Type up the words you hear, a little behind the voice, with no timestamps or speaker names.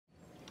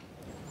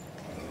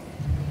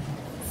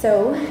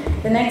So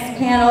the next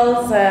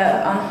panel's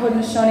on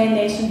Haudenosaunee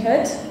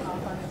Nationhood.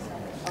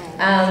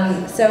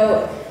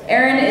 So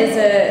Aaron is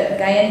a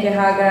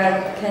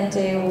Gayan-Gahaga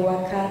Kente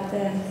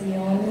Wakata.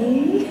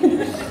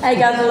 I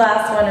got the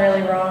last one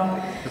really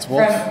wrong. It's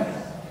Wolf. From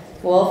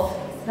Wolf.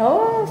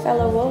 Oh,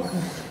 fellow Wolf.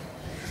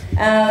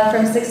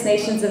 From Six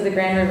Nations of the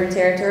Grand River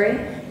Territory.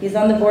 He's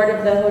on the board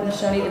of the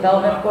Haudenosaunee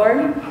Development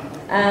Board.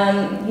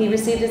 He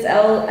received his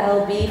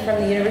LLB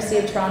from the University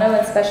of Toronto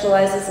and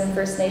specializes in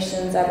First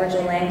Nations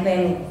Aboriginal land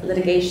claim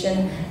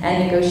litigation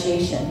and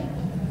negotiation.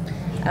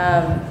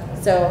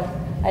 So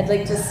I'd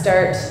like to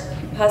start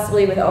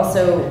possibly with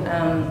also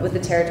with the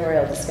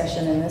territorial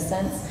discussion in this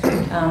sense,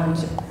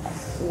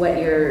 what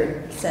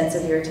your sense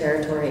of your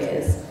territory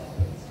is.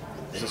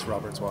 Is this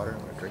Robert's water?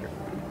 I'm gonna drink it.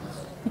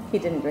 He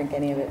didn't drink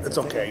any of it. It's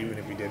okay, even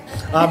if he did.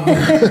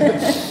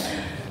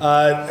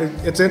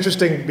 It's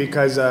interesting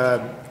because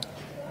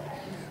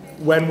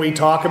when we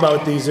talk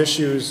about these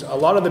issues, a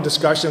lot of the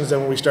discussions,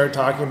 and when we start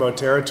talking about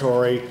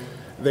territory,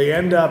 they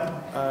end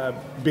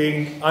up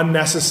being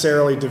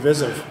unnecessarily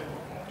divisive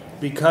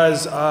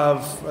because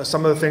of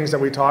some of the things that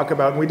we talk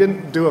about. And we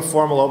didn't do a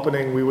formal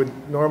opening. We would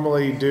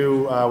normally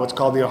do what's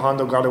called the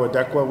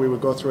Haudenosaunee. We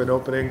would go through an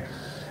opening,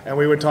 and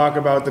we would talk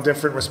about the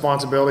different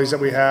responsibilities that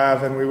we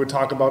have, and we would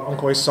talk about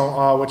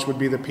Haudenosaunee, which would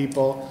be the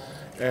people,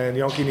 and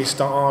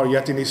Yonki-Nistaan,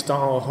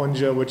 Yeti-Nistaan,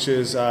 Hunja, which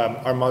is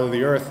our Mother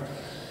the Earth.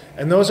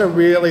 And those are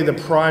really the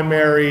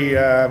primary,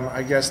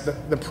 I guess,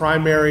 the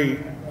primary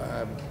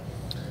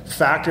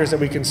factors that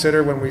we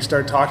consider when we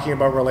start talking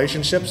about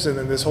relationships. And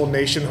then this whole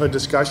nationhood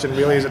discussion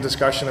really is a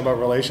discussion about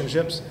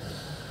relationships.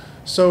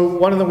 So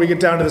one of them, we get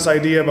down to this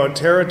idea about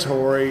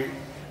territory.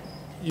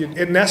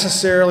 It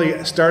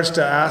necessarily starts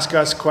to ask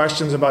us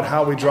questions about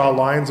how we draw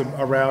lines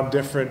around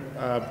different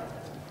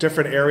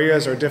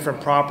areas or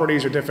different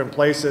properties or different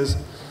places.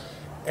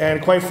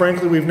 And quite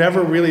frankly, we've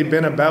never really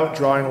been about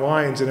drawing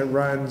lines, and it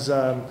runs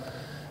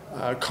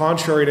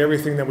contrary to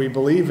everything that we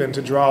believe in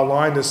to draw a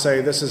line to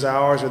say this is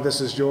ours or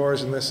this is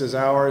yours and this is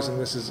ours and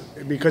this is,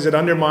 because it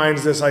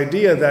undermines this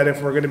idea that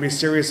if we're going to be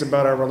serious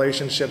about our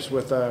relationships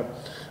with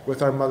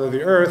our Mother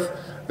the Earth,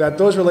 that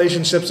those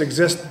relationships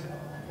exist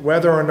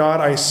whether or not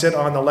I sit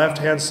on the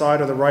left-hand side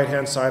or the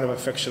right-hand side of a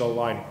fictional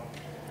line.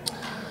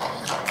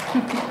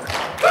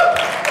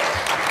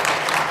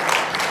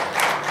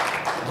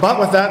 But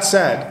with that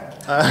said,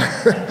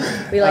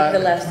 we like the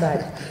left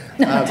side.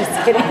 No, I'm just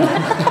kidding.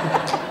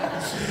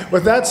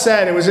 With that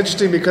said, it was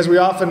interesting because I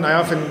often,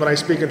 when I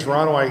speak in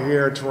Toronto, I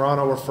hear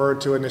Toronto referred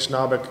to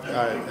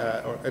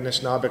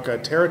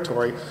Anishinaabeg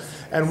territory.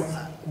 And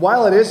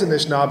while it is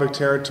Anishinaabeg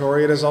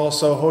territory, it is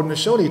also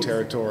Haudenosaunee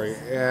territory.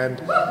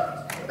 And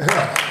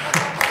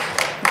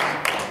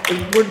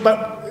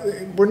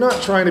we're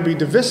not trying to be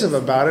divisive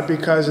about it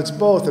because it's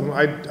both. And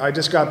I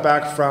just got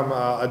back from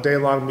a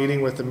day-long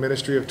meeting with the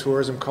Ministry of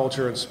Tourism,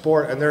 Culture and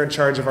Sport, and they're in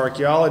charge of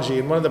archaeology.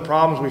 And one of the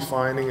problems we're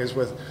finding is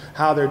with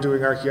how they're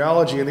doing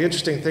archaeology. And the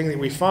interesting thing that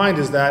we find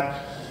is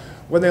that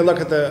when they look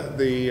at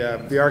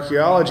the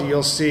archaeology,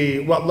 you'll see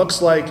what looks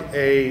like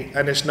an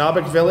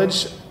Anishinaabeg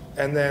village,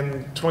 and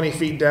then 20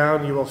 feet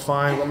down you will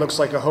find what looks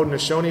like a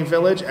Haudenosaunee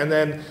village, and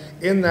then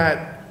in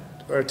that,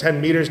 or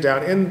 10 meters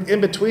down,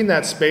 in between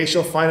that space,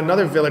 you'll find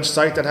another village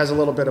site that has a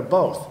little bit of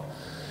both.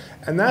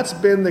 And that's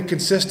been the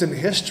consistent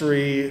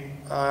history,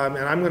 and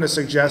I'm going to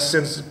suggest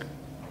since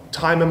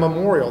time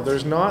immemorial.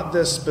 There's not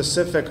this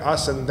specific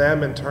us and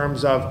them in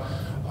terms of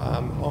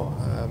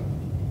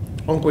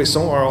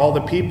Onkweson, or all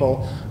the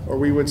people, or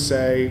we would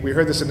say, we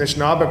heard this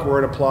Anishinaabeg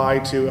word apply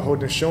to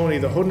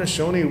Haudenosaunee. The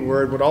Haudenosaunee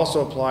word would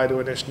also apply to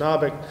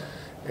Anishinaabeg.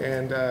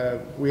 And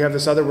we have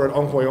this other word,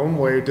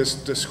 Onkwe, to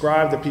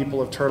describe the people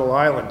of Turtle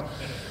Island.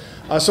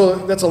 So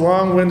that's a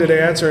long-winded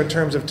answer in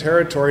terms of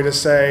territory to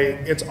say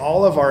it's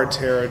all of our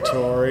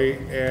territory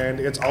and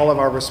it's all of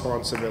our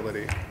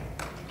responsibility.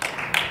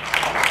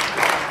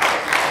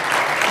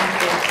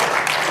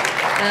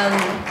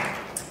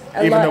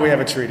 Even though we have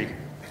a treaty.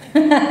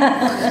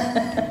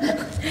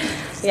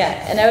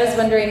 Yeah, and I was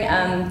wondering,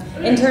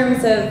 in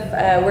terms of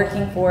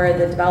working for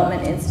the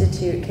Development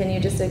Institute, can you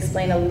just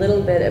explain a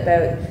little bit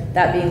about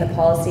that being the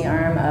policy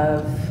arm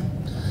of,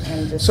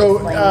 and just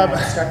explain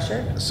that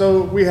structure?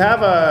 So we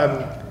have,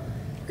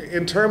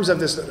 in terms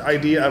of this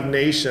idea of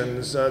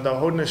nations, the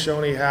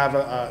Haudenosaunee have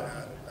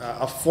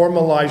a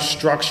formalized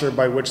structure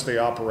by which they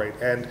operate.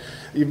 And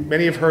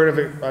many have heard of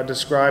it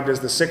described as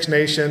the Six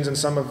Nations, and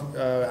some have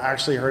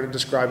actually heard it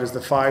described as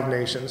the Five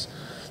Nations.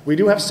 We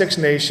do have Six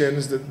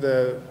Nations.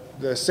 The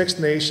Sixth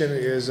Nation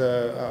is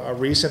a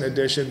recent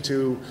addition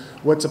to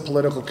what's a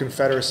political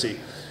confederacy.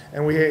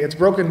 And it's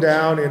broken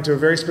down into a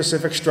very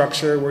specific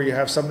structure where you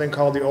have something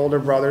called the Older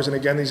Brothers, and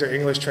again, these are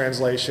English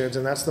translations,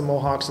 and that's the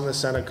Mohawks and the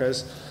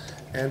Senecas.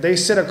 And they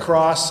sit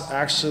across,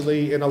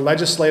 actually, in a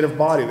legislative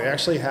body. They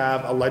actually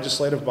have a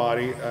legislative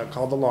body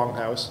called the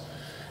Longhouse,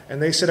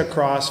 and they sit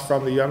across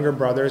from the younger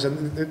brothers.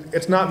 And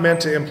it's not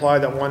meant to imply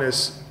that one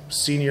is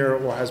senior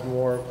or has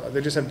more. They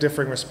just have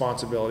differing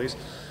responsibilities.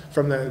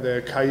 From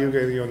the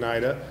Cayuga and the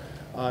Oneida,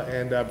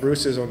 and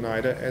Bruce is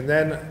Oneida. And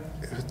then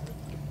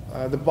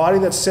the body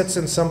that sits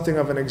in something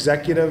of an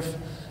executive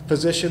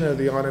position are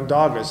the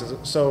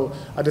Onondagas. So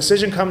a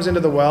decision comes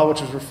into the well,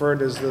 which is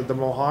referred as the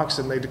Mohawks,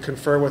 and they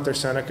confer with their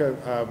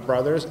Seneca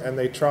brothers, and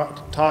they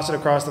toss it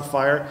across the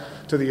fire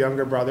to the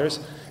younger brothers.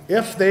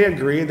 If they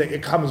agree, that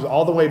it comes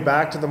all the way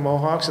back to the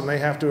Mohawks, and they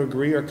have to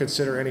agree or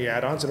consider any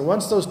add-ons. And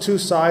once those two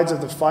sides of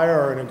the fire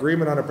are in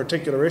agreement on a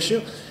particular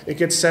issue, it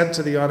gets sent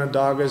to the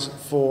Onondagas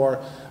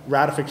for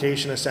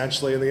ratification,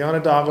 essentially. And the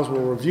Onondagas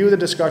will review the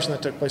discussion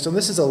that took place. And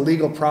this is a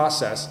legal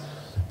process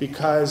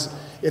because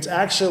it's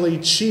actually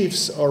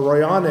chiefs or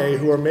Royane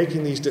who are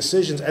making these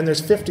decisions, and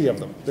there's 50 of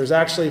them. There's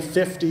actually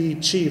 50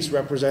 chiefs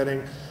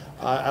representing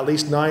at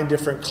least 9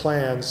 different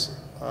clans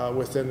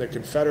within the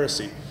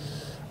Confederacy.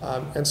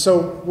 And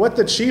so what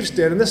the chiefs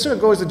did, and this sort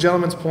of goes to the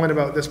gentleman's point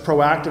about this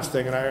proactive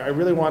thing, and I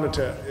really wanted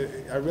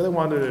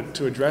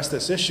to address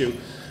this issue.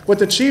 What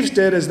the chiefs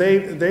did is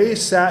they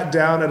sat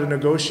down at a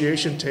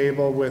negotiation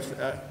table with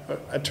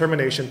a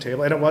termination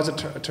table, and it was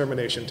a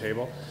termination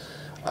table.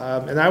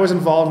 And I was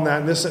involved in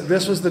that. And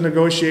this was the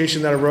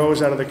negotiation that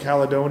arose out of the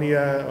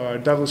Caledonia or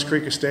Douglas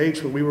Creek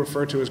Estates, what we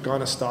refer to as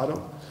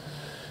Gonestado.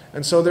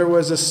 And so there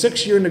was a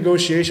 6-year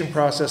negotiation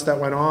process that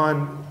went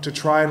on to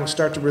try and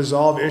start to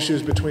resolve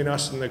issues between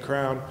us and the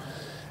Crown.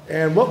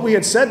 And what we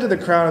had said to the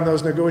Crown in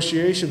those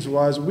negotiations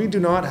was, we do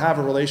not have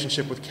a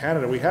relationship with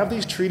Canada. We have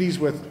these treaties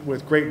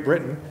with Great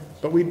Britain,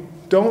 but we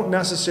don't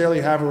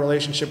necessarily have a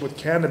relationship with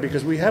Canada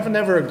because we haven't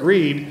ever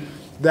agreed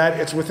that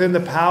it's within the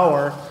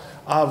power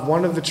of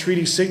one of the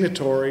treaty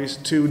signatories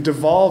to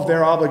devolve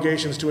their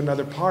obligations to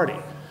another party.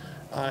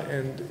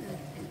 And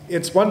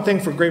it's one thing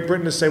for Great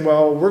Britain to say,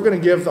 well, we're going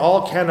to give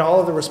all Canada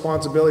all of the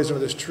responsibilities under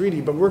this treaty,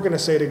 but we're going to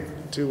say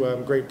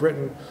to Great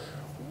Britain,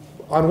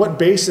 on what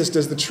basis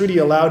does the treaty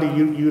allow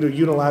you to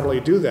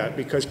unilaterally do that?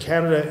 Because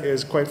Canada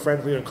is, quite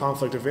frankly, in a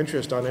conflict of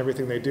interest on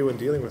everything they do in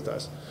dealing with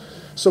us.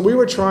 So we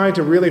were trying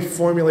to really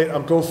formulate a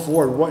go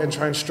forward and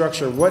try and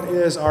structure what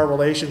is our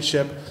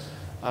relationship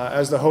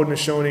as the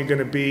Haudenosaunee going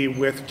to be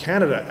with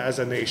Canada as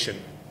a nation.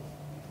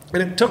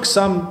 And it took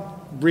some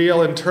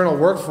real internal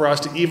work for us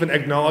to even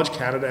acknowledge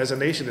Canada as a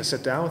nation, to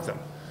sit down with them.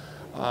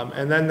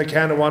 And then the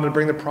Canada wanted to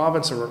bring the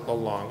province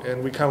along,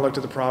 and we kind of looked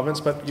at the province,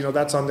 but you know,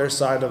 that's on their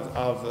side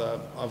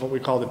of what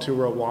we call the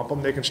two-row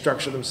wampum. They can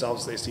structure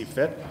themselves as they see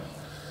fit.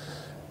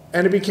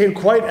 And it became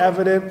quite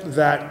evident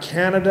that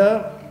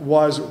Canada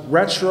was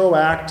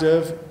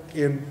retroactive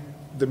in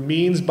the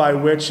means by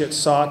which it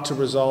sought to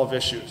resolve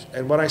issues.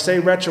 And when I say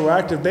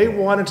retroactive, they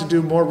wanted to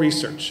do more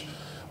research.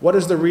 What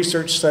does the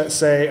research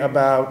say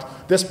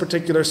about this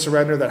particular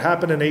surrender that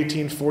happened in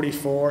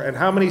 1844, and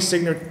how many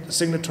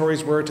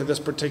signatories were to this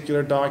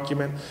particular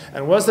document?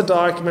 And was the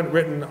document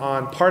written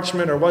on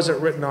parchment, or was it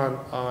written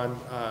on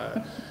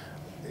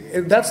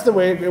and that's the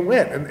way it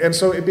went. And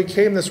so it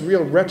became this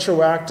real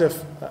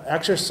retroactive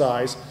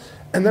exercise.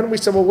 And then we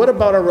said, well, what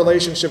about our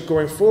relationship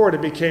going forward?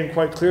 It became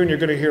quite clear, and you're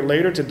going to hear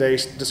later today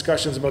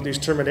discussions about these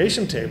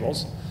termination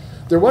tables.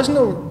 There was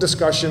no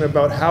discussion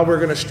about how we're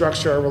going to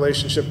structure our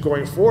relationship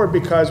going forward,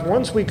 because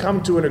once we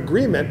come to an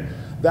agreement,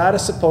 that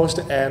is supposed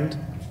to end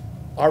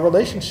our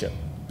relationship,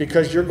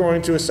 because you're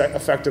going to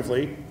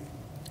effectively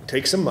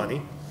take some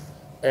money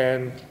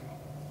and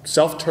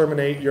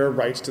self-terminate your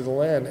rights to the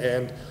land.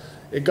 And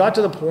it got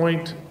to the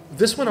point,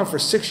 this went on for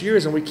 6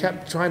 years, and we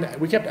kept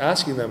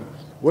asking them,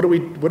 what are we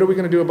going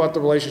to do about the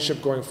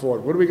relationship going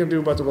forward? What are we going to do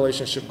about the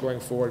relationship going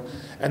forward?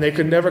 And they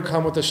could never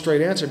come with a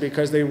straight answer,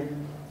 because they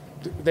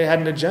had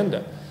an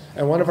agenda.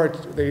 And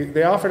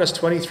they offered us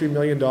 $23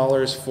 million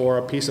for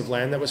a piece of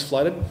land that was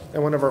flooded.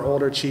 And one of our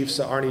older chiefs,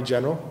 Arnie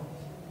General,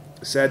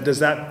 said, does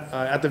that,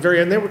 at the very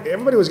end,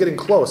 everybody was getting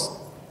close.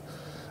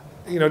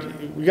 You know,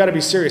 we got to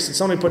be serious. If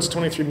somebody puts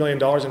 $23 million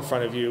in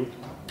front of you,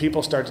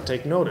 people start to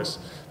take notice.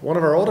 One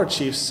of our older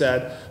chiefs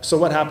said, so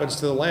what happens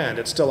to the land?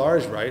 It's still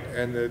ours, right?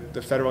 And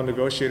the federal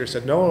negotiator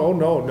said,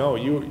 no,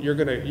 you're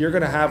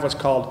gonna have what's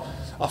called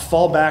a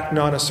fallback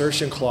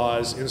non-assertion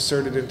clause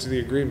inserted into the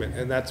agreement.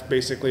 And that's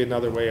basically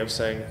another way of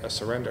saying a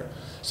surrender.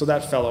 So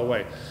that fell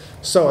away.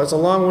 So it's a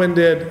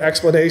long-winded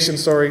explanation,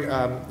 sorry,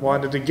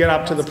 wanted to get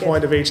up to the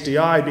point of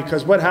HDI,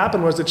 because what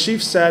happened was the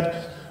chief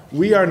said,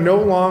 we are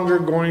no longer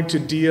going to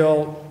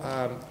deal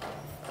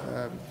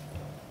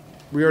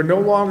we are no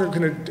longer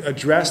going to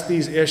address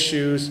these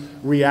issues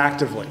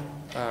reactively.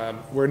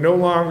 We're no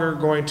longer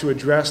going to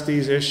address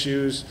these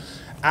issues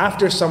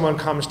after someone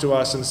comes to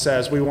us and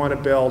says, we want to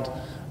build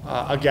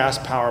a gas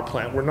power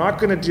plant. We're not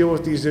going to deal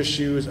with these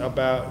issues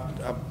about,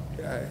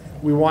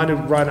 we want to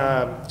run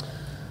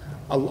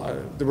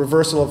the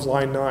reversal of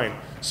Line 9.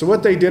 So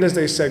what they did is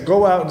they said,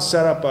 go out and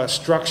set up a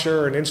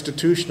structure, an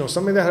institutional,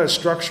 something that had a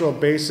structural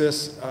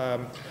basis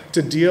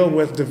to deal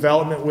with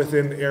development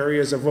within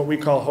areas of what we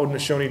call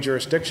Haudenosaunee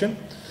jurisdiction.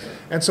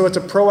 And so it's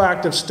a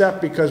proactive step,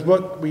 because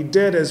what we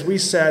did is we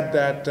said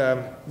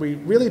that we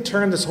really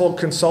turned this whole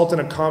consult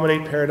and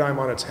accommodate paradigm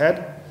on its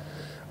head.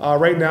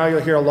 Right now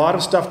you'll hear a lot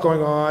of stuff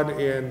going on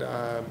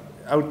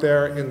out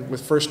there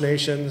with First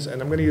Nations,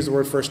 and I'm going to use the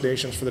word First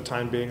Nations for the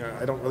time being.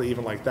 I don't really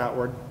even like that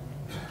word.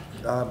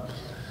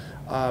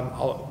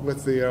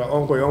 With the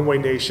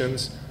Ongwe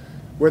nations,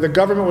 where the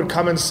government would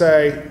come and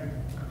say,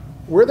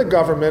 we're the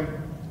government,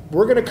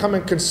 we're going to come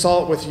and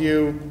consult with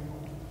you,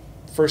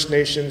 First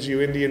Nations, you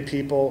Indian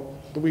people.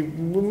 We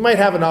might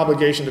have an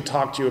obligation to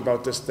talk to you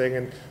about this thing,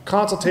 and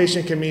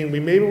consultation can mean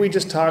maybe we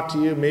just talk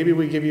to you, maybe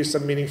we give you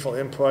some meaningful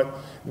input,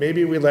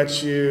 maybe we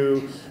let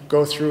you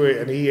go through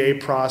an EA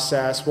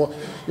process. Well,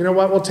 you know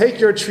what, we'll take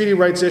your treaty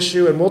rights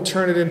issue and we'll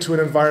turn it into an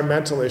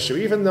environmental issue.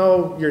 Even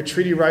though your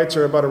treaty rights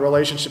are about a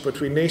relationship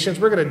between nations,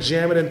 we're going to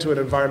jam it into an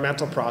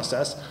environmental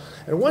process.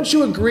 And once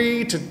you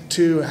agree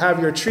to have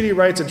your treaty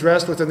rights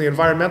addressed within the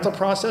environmental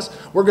process,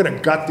 we're going to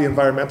gut the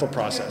environmental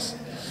process.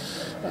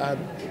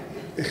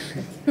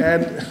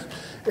 And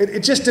it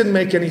just didn't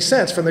make any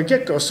sense from the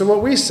get-go. So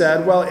what we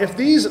said, well, if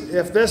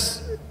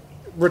this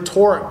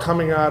rhetoric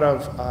coming out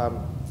of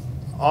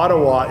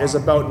Ottawa is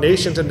about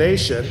nation to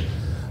nation,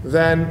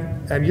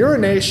 then, and you're a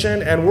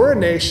nation and we're a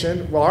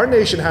nation, well, our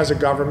nation has a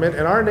government,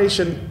 and our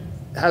nation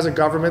has a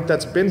government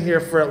that's been here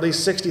for at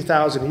least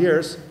 60,000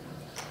 years.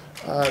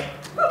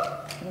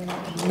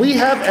 We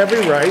have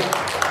every right.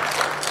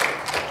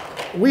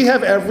 We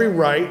have every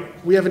right.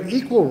 We have an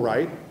equal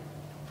right.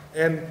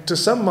 And to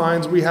some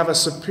minds, we have a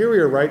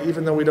superior right,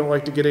 even though we don't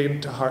like to get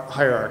into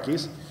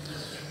hierarchies.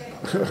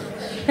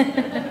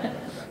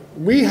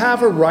 We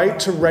have a right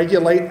to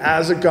regulate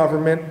as a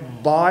government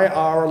by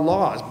our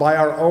laws, by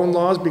our own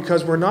laws,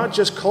 because we're not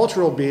just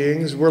cultural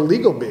beings, we're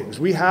legal beings.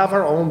 We have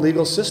our own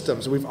legal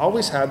systems. We've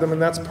always had them,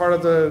 and that's part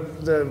of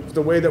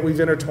the way that we've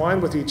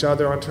intertwined with each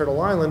other on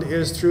Turtle Island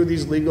is through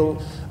these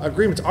legal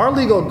agreements. Our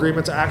legal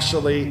agreements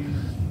actually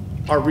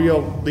are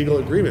real legal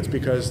agreements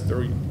because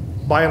they're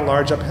by and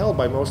large upheld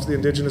by most of the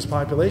Indigenous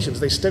populations.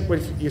 They stick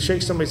with, you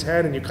shake somebody's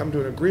hand and you come to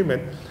an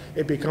agreement,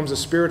 it becomes a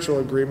spiritual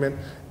agreement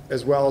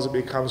as well as it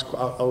becomes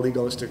a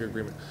legalistic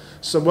agreement.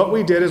 So what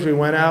we did is we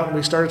went out and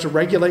we started to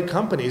regulate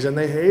companies, and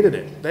they hated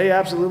it. They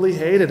absolutely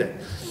hated it.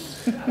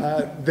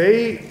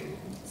 They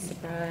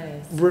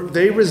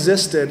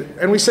resisted,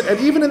 and we said,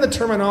 and even in the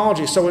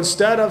terminology, so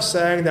instead of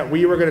saying that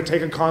we were going to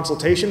take a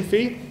consultation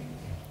fee,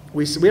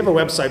 we have a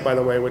website, by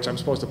the way, which I'm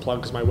supposed to plug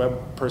because my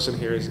web person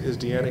here is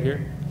Deanna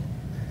here.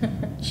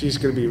 She's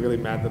going to be really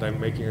mad that I'm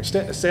making her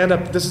stand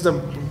up. This is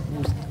a,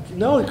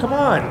 no, come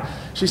on.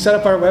 She set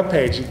up our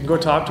webpage. You can go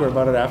talk to her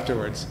about it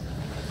afterwards.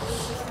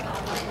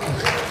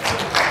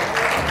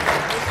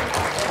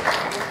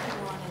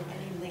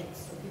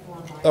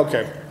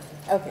 Okay.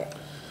 Okay.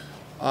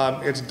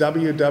 It's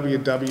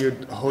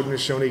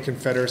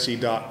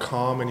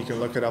www.Haudenosaunee.com, and you can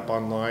look it up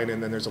online,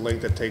 and then there's a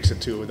link that takes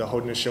it to the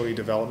Haudenosaunee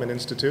Development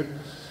Institute.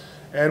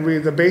 And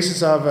the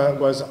basis of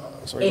it was,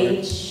 sorry,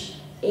 Haudenosaunee.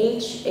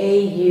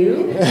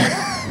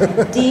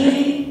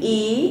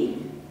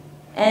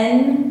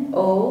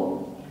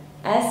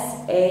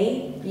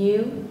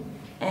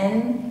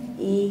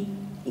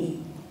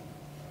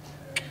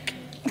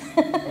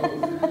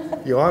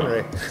 You honor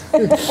it.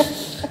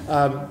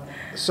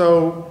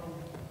 So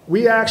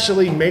we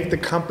actually make the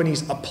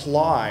companies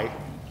apply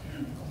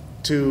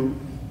to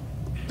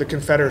the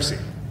Confederacy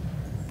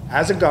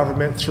as a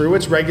government through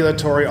its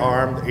regulatory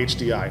arm, the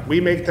HDI.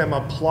 We make them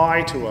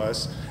apply to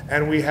us,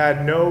 and we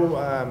had no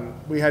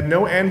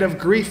end of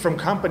grief from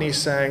companies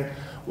saying,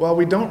 well,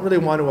 we don't really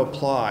want to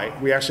apply.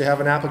 We actually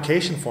have an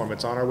application form.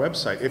 It's on our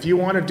website. If you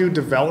want to do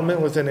development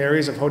within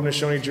areas of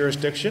Haudenosaunee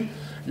jurisdiction,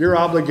 you're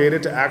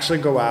obligated to actually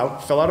go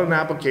out, fill out an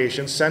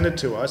application, send it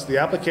to us. The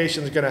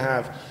application is going to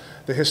have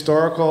the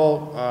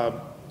historical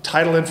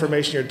title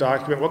information, your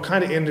document, what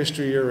kind of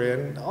industry you're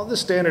in, all the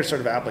standard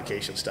sort of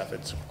application stuff.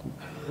 It's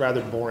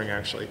rather boring,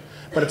 actually.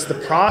 But it's the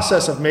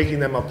process of making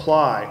them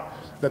apply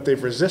that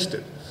they've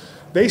resisted.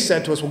 They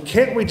said to us, well,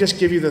 can't we just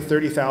give you the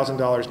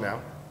 $30,000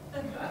 now?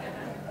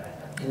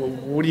 Well,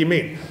 what do you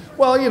mean?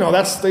 Well, you know,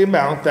 that's the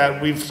amount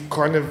that we've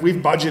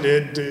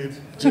budgeted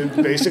to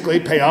basically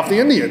pay off the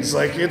Indians.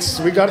 Like,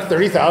 we got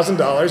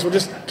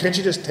 $30,000. Can't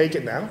you just take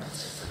it now?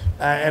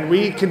 And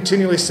we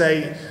continually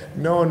say,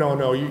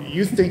 no,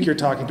 you think you're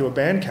talking to a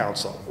band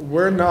council.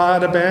 We're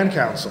not a band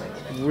council.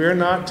 We're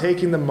not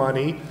taking the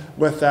money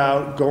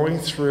without going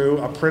through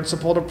a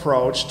principled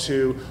approach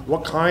to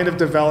what kind of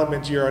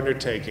development you're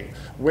undertaking.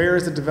 Where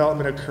is the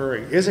development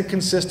occurring? Is it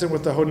consistent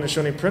with the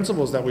Haudenosaunee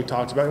principles that we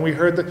talked about? And we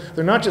heard that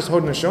they're not just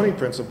Haudenosaunee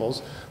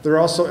principles, they're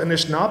also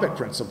Anishinaabeg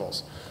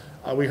principles.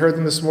 We heard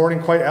them this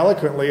morning quite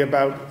eloquently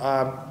about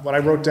what I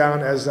wrote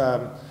down as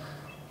an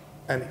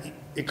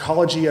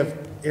ecology of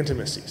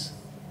intimacies.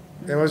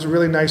 And it was a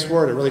really nice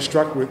word. It really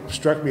struck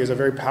me as a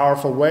very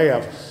powerful way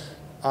of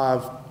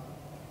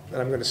and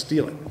I'm going to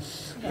steal it.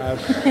 And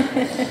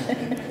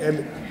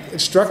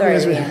it struck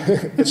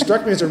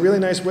me as a really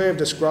nice way of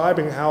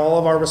describing how all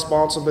of our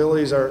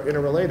responsibilities are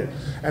interrelated.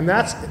 And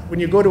that's when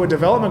you go to a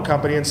development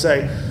company and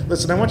say,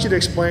 listen, I want you to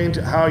explain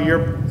how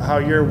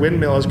your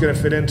windmill is going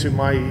to fit into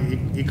my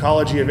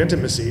ecology of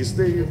intimacies.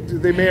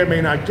 They may or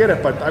may not get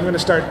it, but I'm going to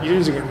start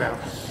using it now.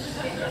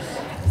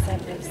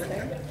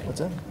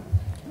 What's that?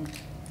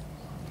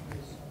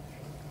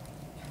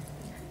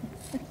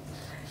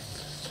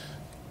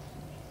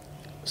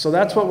 So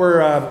that's what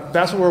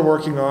we're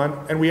working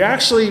on, and we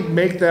actually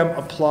make them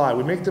apply.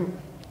 We make them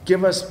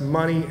give us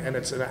money, and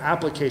it's an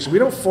application. We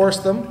don't force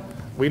them,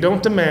 we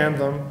don't demand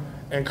them,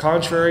 and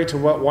contrary to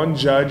what one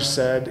judge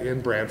said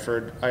in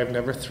Brantford, I have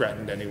never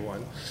threatened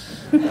anyone.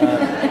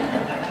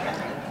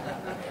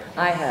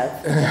 I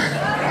have.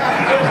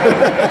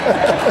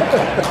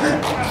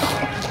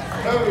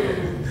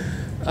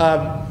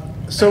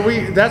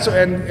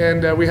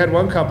 We had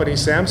one company,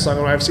 Samsung,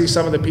 and I see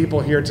some of the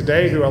people here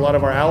today who are a lot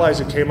of our allies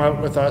who came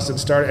out with us and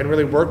started and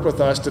really worked with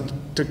us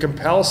to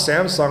compel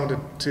Samsung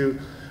to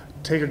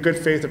take a good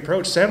faith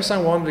approach.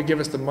 Samsung wanted to give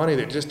us the money,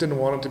 they just didn't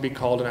want it to be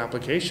called an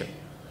application.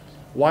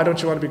 Why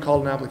don't you want to be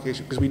called an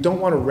application? Because we don't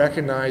want to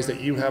recognize that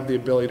you have the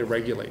ability to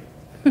regulate.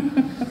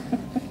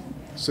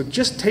 So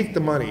just take the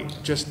money,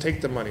 just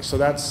take the money. So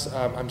that's,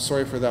 I'm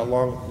sorry for that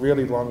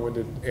really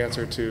long-winded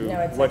answer to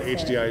what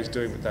HDI is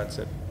doing, but that's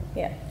it.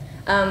 Yeah.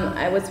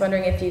 I was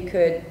wondering if you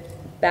could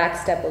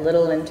backstep a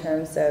little in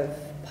terms of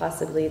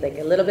possibly like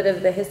a little bit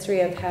of the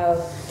history of how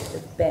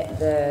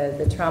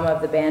the trauma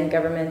of the band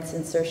government's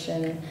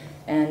insertion,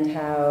 and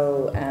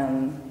how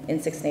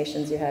in Six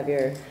Nations you have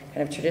your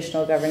kind of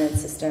traditional governance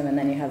system, and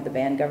then you have the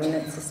band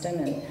governance system,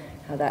 and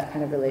how that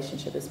kind of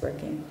relationship is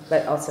working,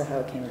 but also how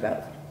it came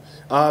about.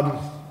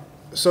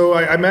 So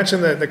I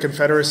mentioned the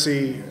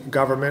Confederacy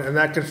government, and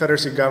that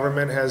Confederacy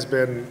government has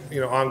been,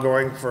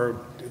 ongoing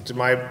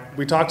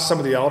we talked to some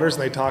of the elders,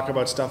 and they talk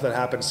about stuff that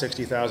happened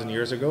 60,000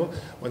 years ago.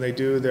 When they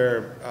do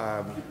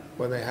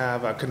when they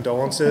have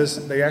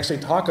condolences, they actually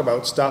talk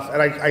about stuff,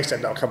 and I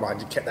said, no, come on,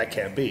 that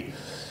can't be.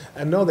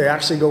 And no, they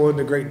actually go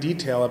into great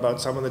detail about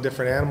some of the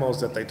different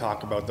animals that they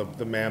talk about,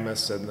 the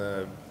mammoths and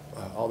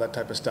all that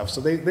type of stuff.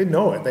 So they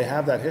know it, they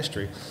have that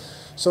history.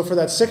 So for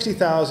that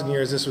 60,000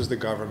 years, this was the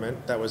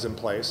government that was in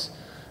place.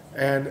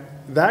 And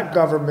that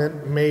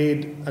government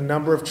made a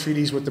number of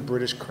treaties with the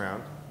British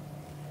Crown.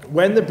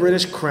 When the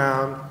British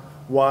Crown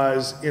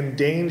was in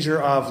danger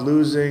of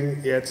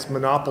losing its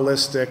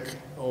monopolistic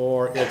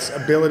or its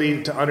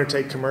ability to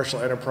undertake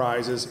commercial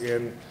enterprises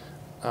in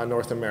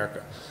North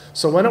America.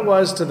 So when it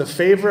was to the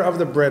favor of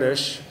the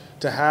British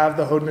to have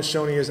the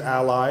Haudenosaunee as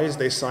allies,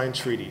 they signed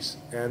treaties.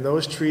 And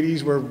those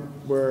treaties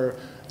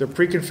they're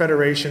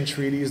pre-Confederation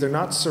treaties. They're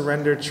not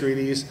surrender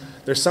treaties.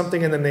 There's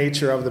something in the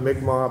nature of the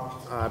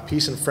Mi'kmaq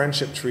peace and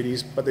friendship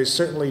treaties, but they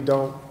certainly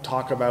don't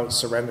talk about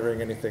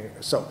surrendering anything.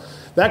 So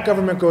that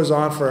government goes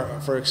on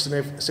for a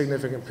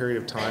significant period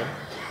of time.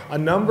 A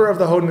number of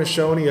the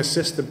Haudenosaunee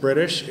assist the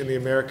British in the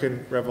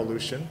American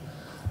Revolution.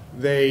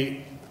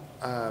 They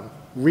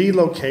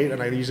relocate,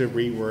 and I use a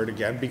re-word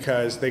again,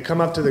 because they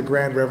come up to the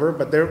Grand River,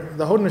 but the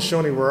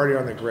Haudenosaunee were already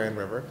on the Grand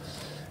River.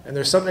 And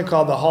there's something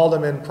called the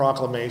Haldimand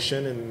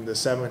Proclamation in the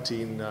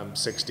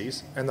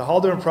 1760s. And the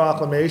Haldimand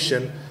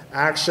Proclamation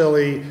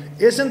actually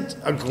isn't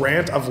a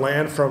grant of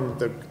land from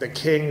the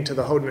king to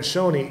the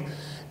Haudenosaunee.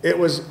 It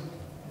was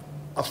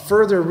a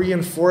further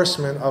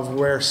reinforcement of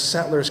where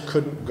settlers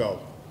couldn't go.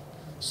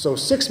 So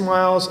 6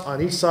 miles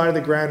on each side of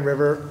the Grand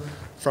River,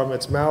 from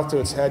its mouth to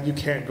its head, you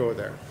can't go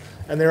there.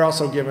 And they're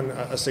also given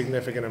a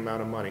significant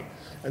amount of money.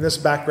 And this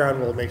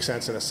background will make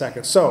sense in a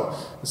second. So,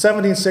 in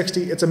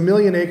 1760, it's 1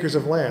 million acres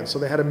of land. So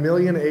they had 1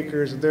 million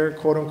acres, their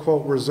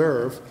quote-unquote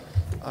reserve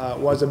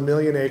was 1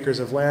 million acres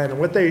of land. And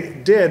what they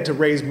did to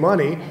raise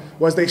money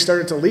was they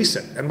started to lease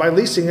it. And by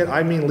leasing it,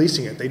 I mean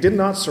leasing it. They did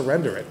not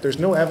surrender it. There's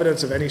no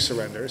evidence of any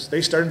surrenders.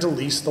 They started to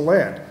lease the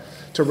land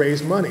to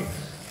raise money.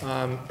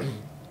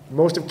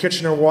 Most of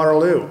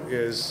Kitchener-Waterloo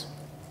is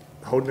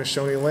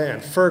Haudenosaunee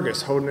land.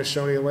 Fergus,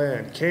 Haudenosaunee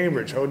land.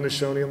 Cambridge,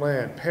 Haudenosaunee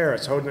land.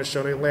 Paris,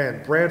 Haudenosaunee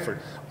land. Brantford,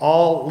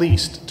 all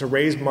leased to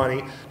raise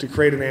money to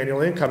create an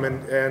annual income.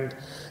 And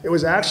it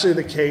was actually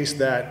the case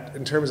that,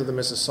 in terms of the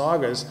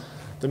Mississaugas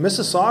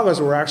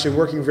were actually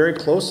working very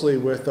closely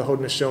with the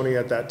Haudenosaunee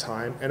at that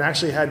time, and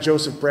actually had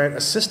Joseph Brant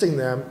assisting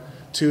them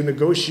to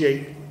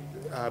negotiate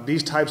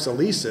these types of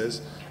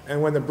leases.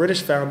 And when the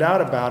British found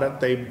out about it,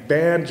 they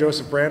banned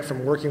Joseph Brant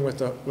from working with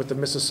the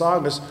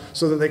Mississaugas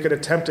so that they could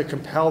attempt to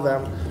compel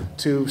them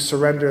to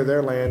surrender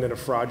their land in a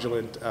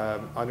fraudulent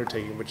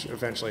undertaking, which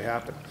eventually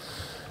happened.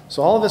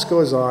 So all of this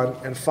goes on,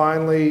 and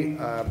finally,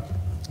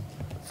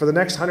 for the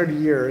next 100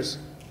 years,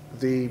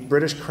 the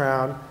British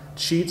Crown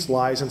cheats,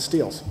 lies, and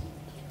steals.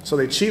 So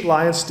they cheat,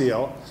 lie, and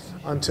steal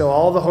until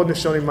all the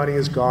Haudenosaunee money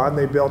is gone.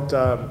 They built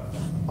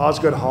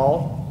Osgoode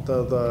Hall.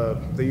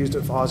 They used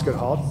it for Osgoode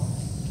Hall.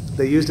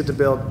 They used it to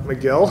build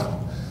McGill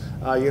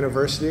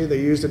University.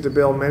 They used it to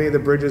build many of the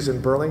bridges in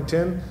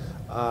Burlington.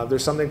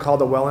 There's something called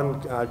the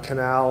Welland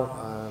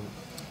Canal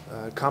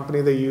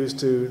Company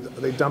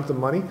they dumped the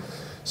money.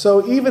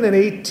 So even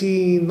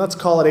in let's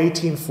call it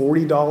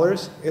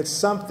 $1840, it's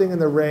something in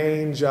the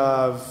range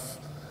of,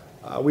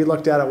 we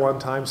looked at one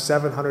time,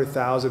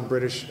 700,000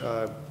 British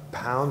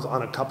pounds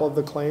on a couple of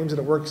the claims, and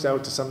it works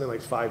out to something like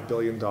 $5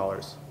 billion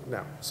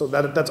now. So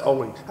that's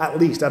owing, at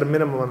least, at a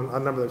minimum,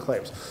 on a number of the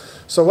claims.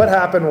 So what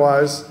happened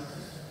was,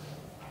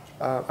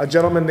 a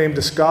gentleman named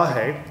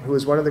Detlor, who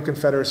was one of the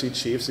Confederacy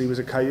chiefs, he was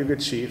a Cayuga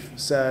chief,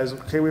 says,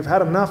 okay, we've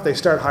had enough. They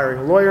start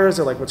hiring lawyers.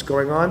 They're like, what's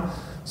going on?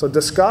 So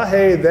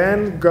Detlor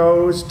then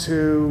goes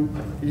to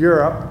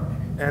Europe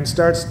and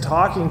starts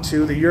talking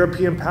to the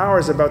European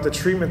powers about the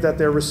treatment that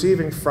they're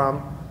receiving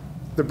from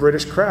the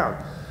British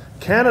Crown.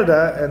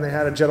 Canada, and they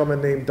had a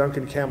gentleman named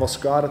Duncan Campbell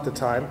Scott at the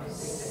time.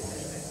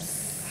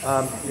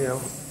 You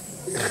know,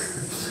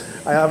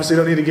 I obviously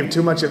don't need to give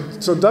too much.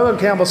 So Duncan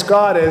Campbell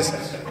Scott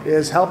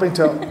is helping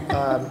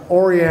to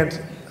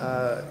orient.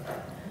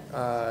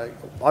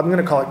 I'm going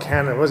to call it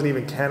Canada. It wasn't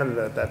even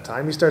Canada at that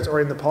time. He starts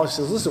orienting the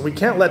policy. He says, listen, we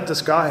can't let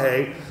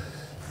Disgahe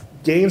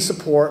gain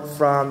support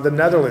from the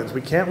Netherlands.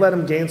 We can't let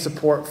him gain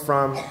support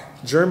from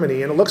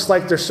Germany. And it looks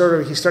like he's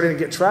starting to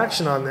get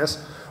traction on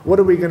this. What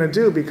are we going to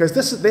do?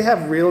 Because they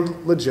have real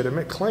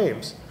legitimate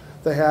claims.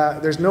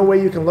 There's no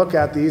way you can look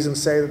at these and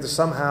say that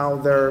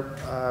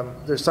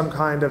there's some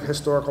kind of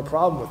historical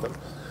problem with them.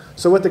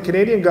 So what the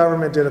Canadian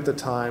government did at the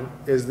time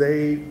is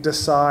they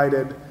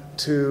decided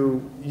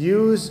to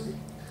use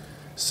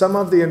some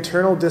of the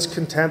internal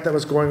discontent that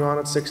was going on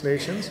at Six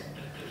Nations.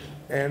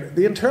 And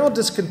the internal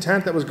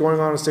discontent that was going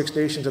on at Six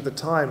Nations at the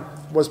time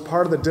was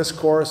part of the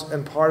discourse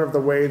and part of the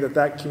way that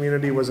that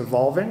community was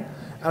evolving.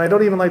 And I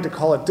don't even like to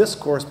call it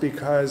discourse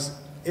because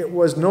it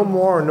was no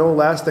more or no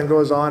less than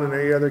goes on in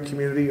any other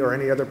community or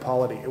any other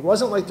polity. It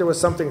wasn't like there was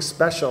something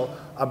special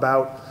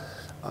about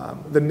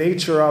the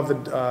nature of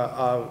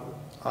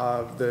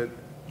the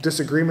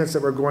disagreements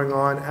that were going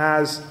on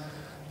as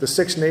the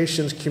Six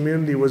Nations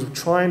community was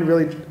trying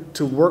really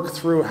to work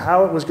through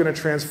how it was going to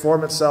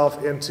transform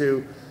itself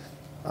into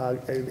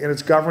in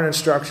its governance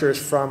structures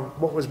from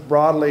what was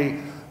broadly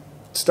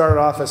started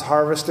off as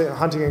harvesting,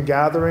 hunting and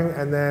gathering,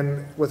 and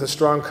then with a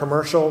strong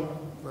commercial,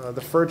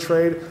 the fur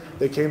trade.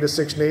 They came to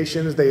Six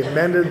Nations. They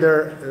amended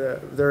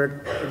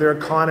their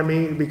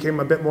economy. It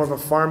became a bit more of a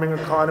farming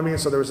economy, and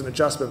so there was an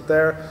adjustment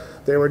there.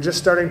 They were just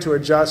starting to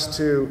adjust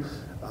to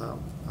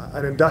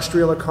an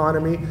industrial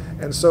economy,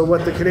 and so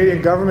what the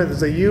Canadian government is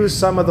they used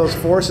some of those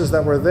forces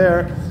that were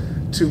there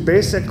to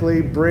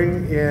basically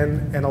bring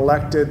in an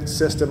elected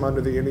system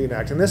under the Indian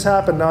Act. And this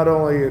happened not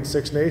only in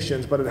Six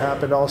Nations, but it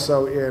happened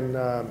also in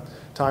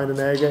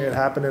Tyendinaga. It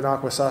happened in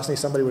Akwesasne.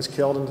 Somebody was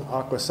killed in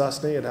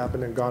Akwesasne. It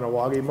happened in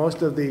Ganawagi.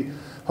 Most of the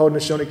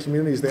Haudenosaunee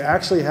communities, they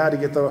actually had to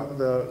get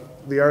the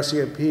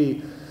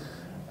RCMP.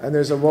 And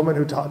there's a woman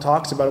who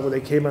talks about it when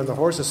they came in on the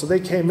horses. So they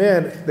came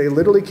in, they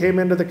literally came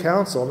into the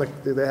council. And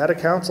they had a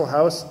council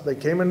house. They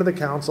came into the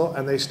council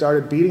and they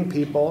started beating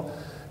people,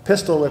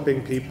 pistol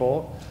whipping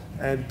people,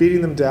 and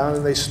beating them down.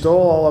 And they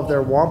stole all of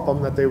their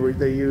wampum that they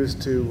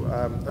used to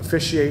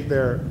officiate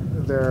their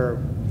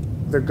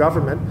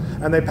government.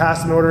 And they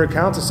passed an order of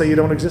council to say you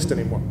don't exist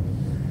anymore.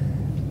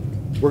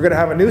 We're going to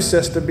have a new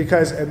system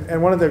because,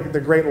 and one of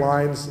the great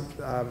lines,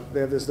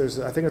 they have this,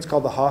 I think it's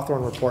called the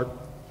Hawthorne Report,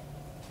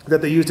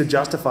 that they used to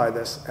justify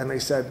this. And they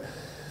said,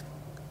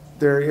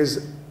 there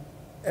is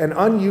an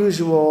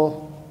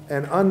unusual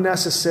and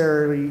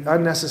unnecessary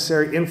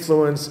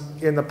influence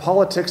in the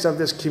politics of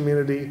this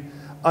community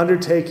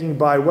undertaken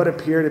by what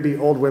appear to be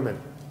old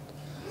women.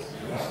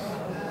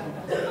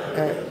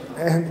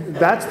 And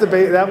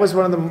that was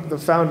one of the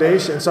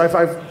foundations. So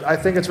I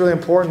think it's really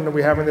important that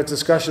we're having this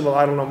discussion about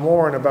I Don't Know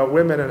More and about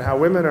women and how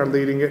women are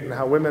leading it and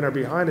how women are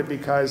behind it,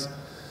 because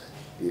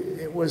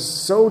it was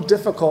so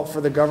difficult for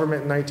the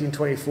government in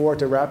 1924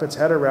 to wrap its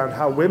head around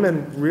how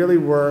women really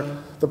were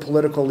the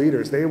political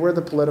leaders. They were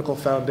the political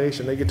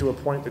foundation. They get to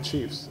appoint the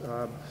chiefs.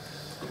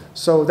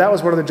 So that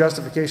was one of the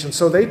justifications.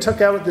 So they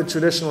took out the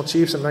traditional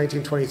chiefs in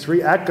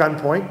 1923 at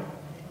gunpoint,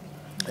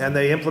 and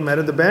they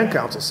implemented the band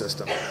council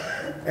system.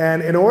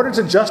 And in order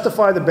to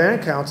justify the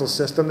band council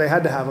system, they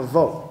had to have a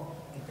vote.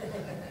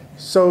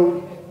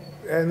 So,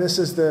 and this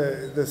is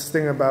this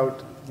thing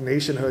about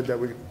nationhood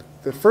that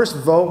the first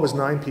vote was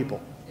 9 people.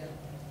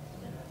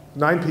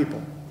 9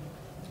 people.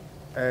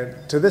 And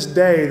to this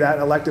day, that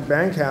elected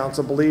band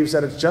council believes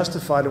that it's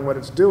justified in what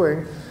it's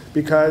doing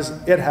because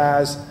it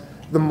has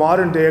the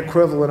modern day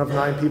equivalent of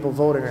 9 people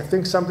voting. I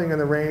think something in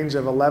the range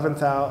of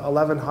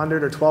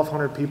 1,100 or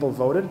 1,200 people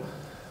voted.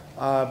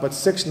 But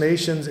Six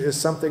Nations is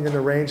something in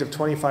the range of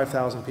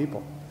 25,000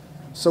 people.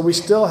 So we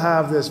still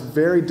have this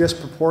very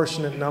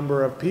disproportionate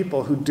number of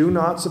people who do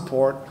not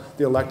support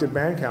the elected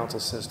band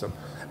council system.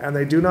 And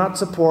they do not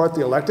support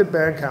the elected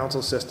band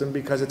council system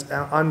because it's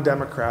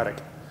undemocratic.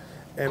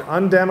 And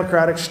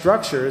undemocratic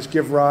structures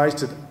give rise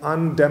to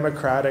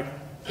undemocratic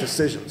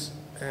decisions.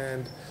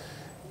 And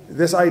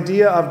this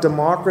idea of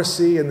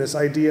democracy and this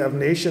idea of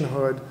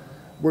nationhood,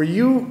 where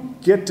you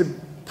get to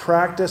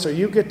practice or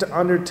you get to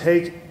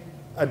undertake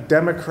a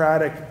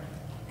democratic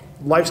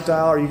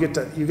lifestyle, or you get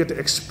to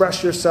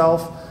express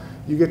yourself,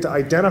 you get to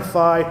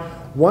identify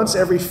once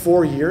every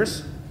 4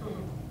 years,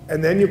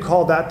 and then you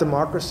call that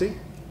democracy.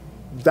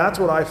 That's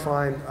what I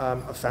find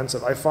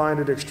offensive. I find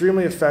it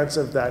extremely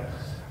offensive that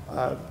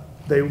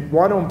they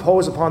want to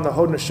impose upon the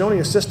Haudenosaunee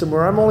a system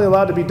where I'm only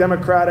allowed to be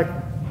democratic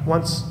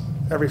once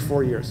every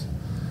 4 years.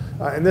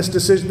 And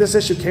this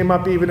issue came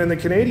up even in the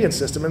Canadian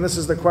system, and this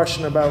is the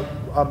question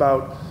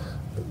about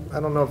I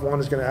don't know if one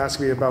is going to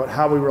ask me about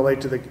how we relate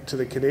to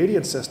the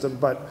Canadian system,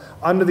 but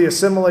under the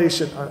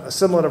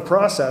assimilative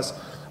process,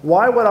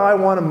 why would I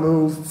want to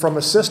move from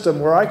a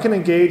system where I can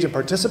engage in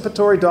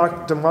participatory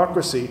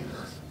democracy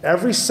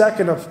every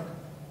second of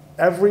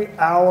every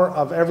hour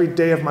of every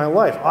day of my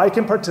life. I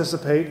can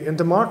participate in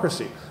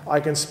democracy. I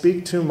can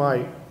speak to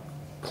my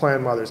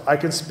clan mothers. I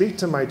can speak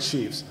to my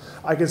chiefs.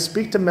 I can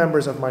speak to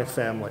members of my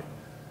family.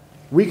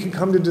 We can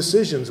come to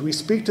decisions. We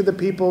speak to the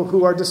people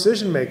who are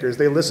decision makers.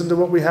 They listen to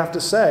what we have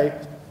to say.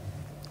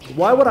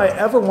 Why would I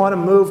ever want to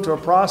move to a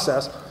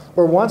process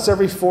where once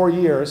every 4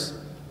 years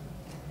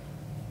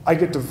I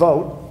get to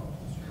vote?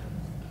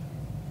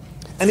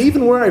 And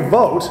even where I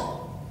vote,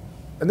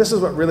 and this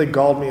is what really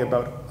galled me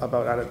about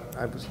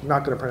I was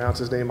not going to pronounce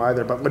his name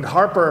either, but when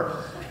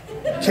Harper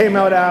came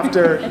out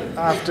after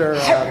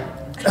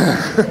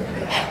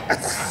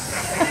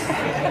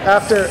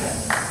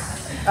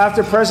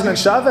President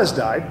Chavez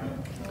died,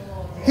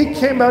 he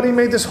came out, he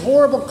made this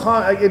horrible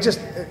comment, it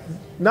just,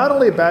 not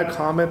only a bad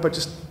comment, but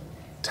just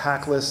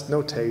tactless,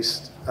 no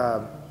taste,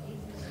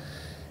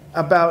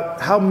 about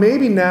how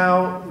maybe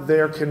now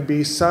there can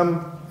be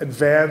some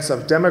advance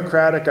of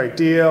democratic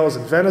ideals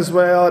in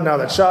Venezuela now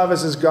that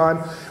Chavez is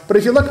gone. But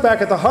if you look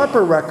back at the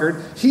Harper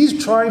record,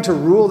 he's trying to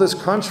rule this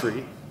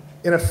country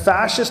in a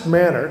fascist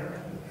manner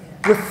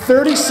with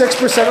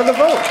 36% of the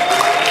vote.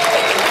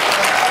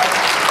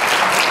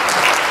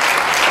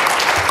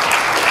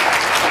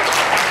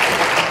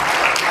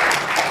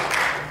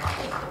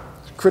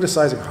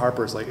 Criticizing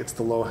Harper is like, it's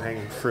the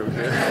low-hanging fruit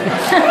here.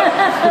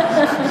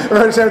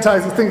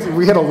 Sometimes things,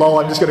 we hit a lull,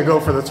 I'm just going to go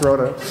for the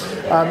throat.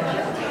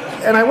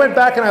 And I went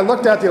back and I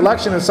looked at the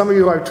election, and some of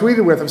you who I've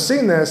tweeted with have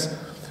seen this.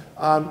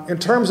 In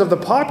terms of the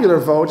popular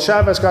vote,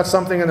 Chavez got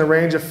something in the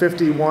range of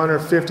 51 or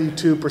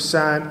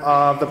 52%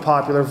 of the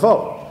popular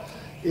vote.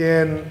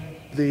 In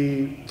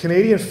the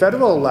Canadian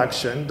federal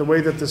election, the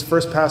way that this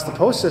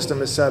first-past-the-post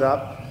system is set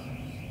up,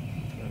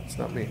 it's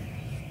not me.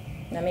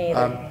 Not me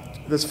either.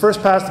 This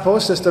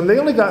first-past-the-post system, they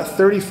only got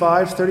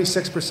 35,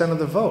 36% of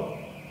the vote.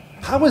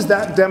 How is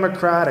that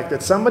democratic,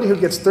 that somebody who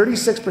gets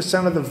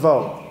 36% of the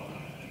vote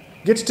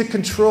gets to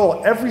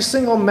control every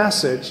single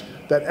message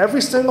that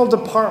every single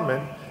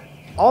department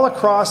all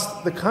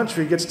across the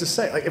country gets to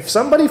say? Like, if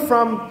somebody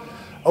from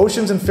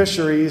Oceans and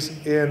Fisheries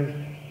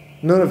in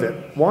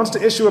Nunavut wants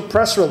to issue a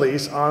press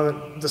release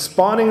on the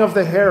spawning of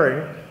the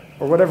herring,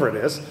 or whatever it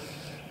is,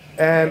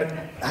 and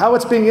how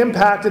it's being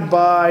impacted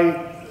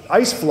by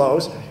ice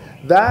flows,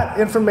 that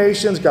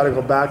information's got to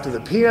go back to the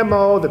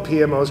PMO. The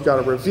PMO's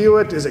got to review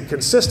it. Is it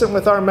consistent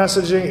with our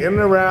messaging in and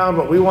around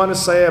what we want to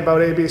say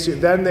about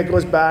ABC? Then it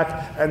goes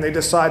back and they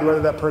decide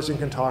whether that person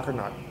can talk or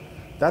not.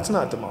 That's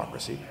not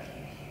democracy.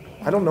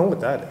 I don't know what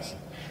that is.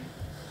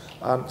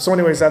 So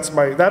anyways,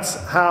 that's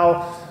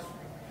how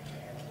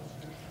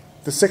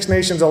the Six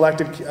Nations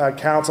elected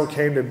council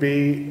came to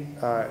be.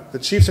 The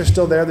chiefs are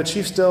still there. The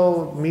chiefs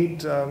still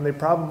meet. They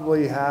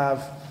probably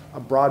have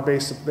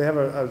they have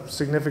a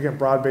significant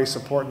broad-based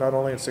support not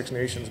only in Six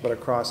Nations but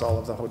across all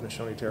of the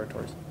Haudenosaunee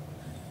territories.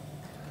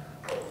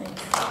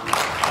 Thanks.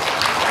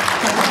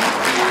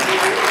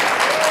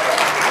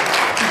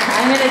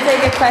 I'm going to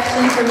take a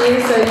question from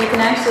you so you can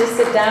actually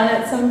sit down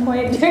at some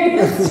point during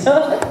this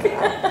talk.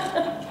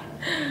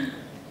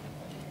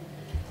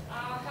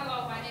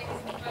 Hello, my name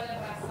is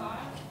Justina.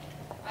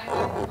 I'm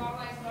with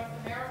Colonize North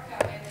America,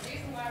 and the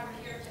reason why we're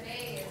here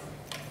today is,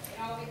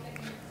 we can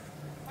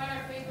put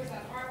our fingers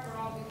at Hart for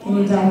all we want. Can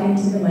you talk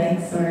into the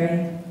mic? Sorry.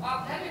 Then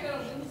you're going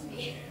to lose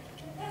me.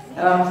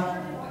 Oh.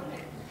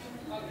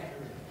 Okay.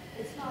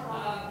 It's not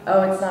on.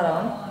 Oh, it's not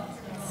on?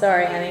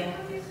 Sorry, honey.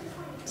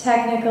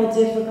 Technical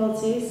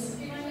difficulties.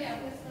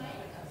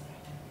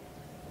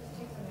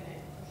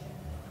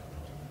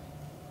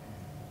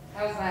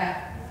 How's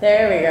that?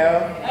 There we go.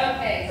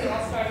 Okay, so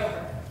I'll start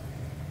over.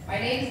 My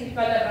name is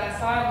Detlor,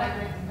 and I'm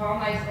with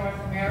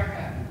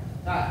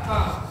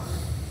ColonizeNorthAmerica.com.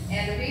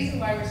 And the reason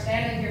why we're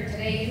standing here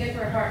today, even if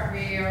we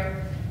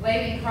are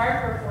blaming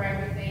Harper for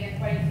everything and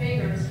pointing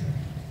fingers,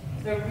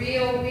 the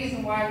real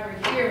reason why we're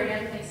here and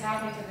everything's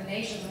happening to the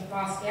nations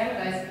across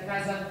Canada is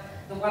because of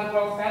the One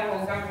World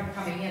federal government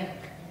coming in.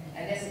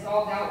 And this is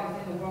all dealt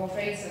within the World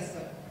Trade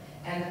System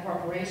and the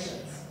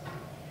corporations.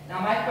 Now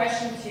my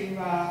question to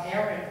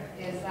Aaron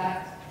is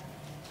that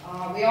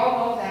we all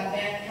know that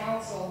Band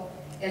Council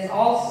is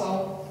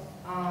also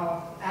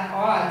at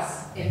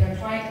odds if they're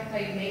trying to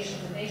play nation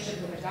to nation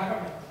with the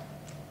government.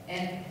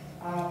 And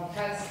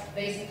because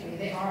basically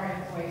they are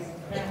employees of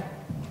the Crown.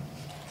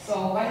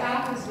 So what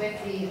happens with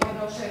the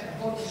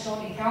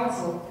Haudenosaunee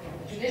Council,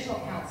 the Traditional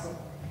Council,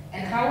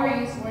 and how are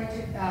you going to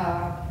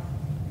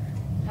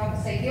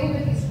deal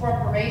with these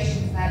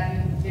corporations that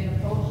you've been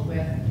approached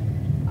with?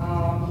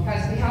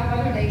 Because we have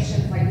other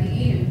nations like the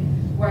EU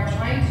who are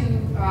trying to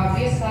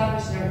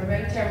reestablish their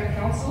hereditary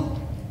council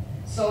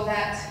so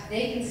that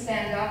they can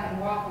stand up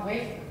and walk away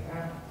from the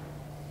Crown.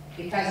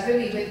 Because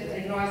really,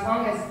 as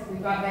long as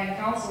we've got band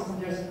councils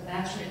and there's an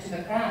attachment to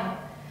the Crown,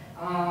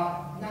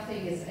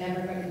 nothing is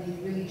ever going to be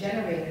really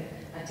generated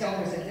until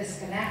there's a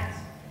disconnect.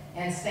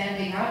 And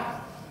standing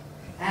up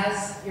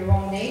as your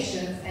own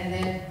nations and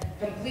then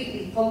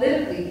completely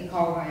politically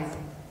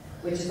decolonizing,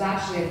 which is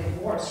actually a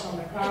divorce from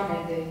the Crown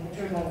and the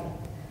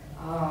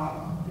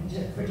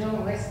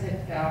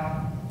paternalistic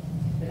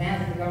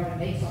demands that the government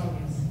makes on you.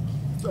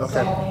 Okay.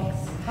 So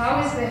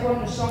how is the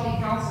Haudenosaunee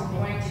Council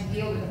going to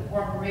deal with the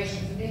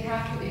corporations? Do they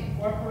have to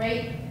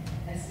incorporate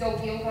and still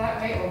deal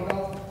that way, or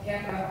will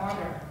Canada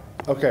honor?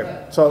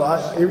 Okay, so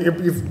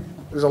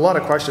there's a lot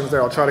of questions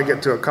there. I'll try to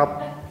get to a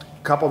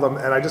couple of them,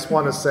 and I just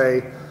want to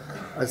say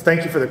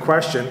thank you for the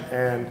question,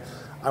 and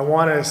I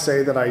want to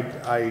say that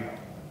I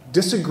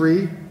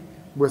disagree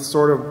with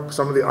sort of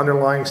some of the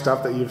underlying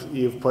stuff that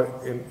you've put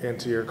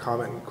into your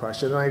comment and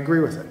question, and I agree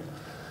with it.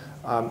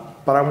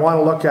 But I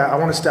want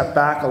to step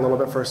back a little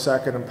bit for a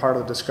second, and part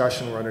of the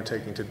discussion we're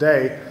undertaking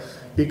today,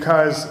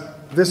 because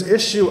this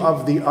issue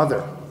of the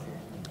other,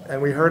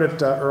 and we heard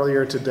it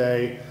earlier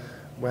today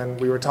when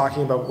we were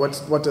talking about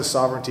what does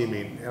sovereignty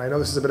mean? And I know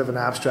this is a bit of an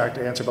abstract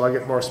answer, but I'll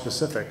get more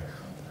specific.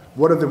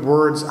 What are the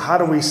words, how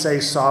do we say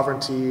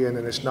sovereignty in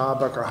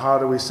Anishinaabe, or how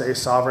do we say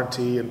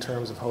sovereignty in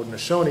terms of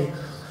Haudenosaunee?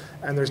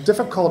 And there's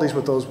difficulties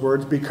with those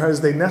words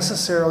because they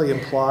necessarily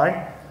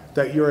imply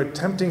that you're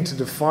attempting to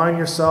define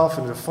yourself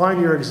and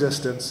define your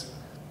existence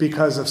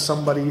because of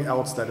somebody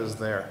else that is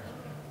there.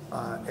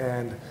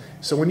 And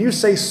so when you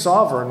say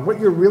sovereign, what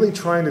you're really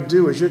trying to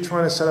do is you're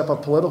trying to set up a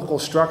political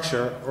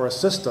structure or a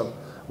system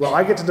where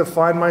I get to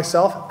define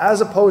myself as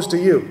opposed to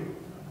you.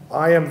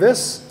 I am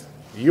this,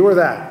 you are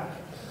that.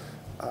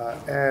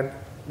 And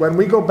when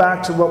we go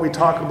back to what we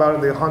talk about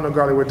in the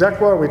Haudenosaunee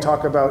Detlor, we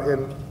talk about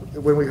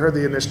when we heard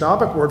the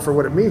Anishinaabe word for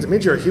what it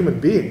means you're a human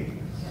being.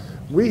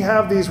 We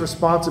have these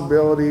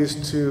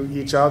responsibilities to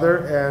each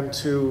other and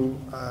to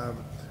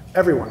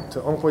everyone, to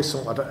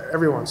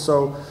everyone.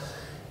 So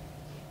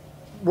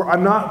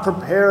I'm not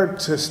prepared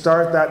to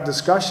start that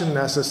discussion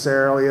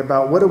necessarily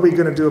about what are we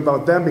going to do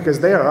about them, because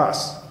they are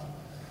us.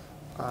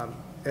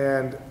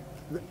 And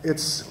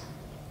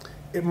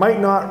it might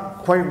not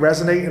quite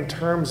resonate in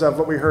terms of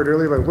what we heard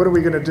earlier, like what are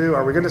we going to do?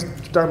 Are we going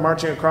to start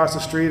marching across the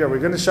street? Are we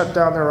going to shut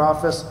down their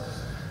office?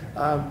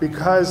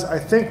 Because I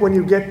think when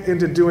you get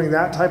into doing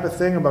that type of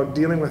thing about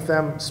dealing with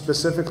them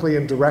specifically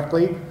and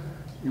directly,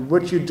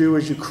 what you do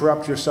is you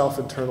corrupt yourself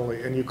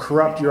internally, and you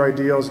corrupt your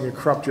ideals, and you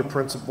corrupt your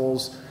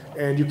principles,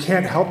 and you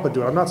can't help but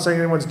do it. I'm not saying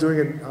anyone's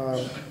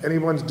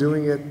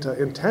doing it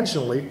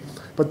intentionally,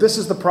 but this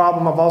is the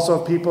problem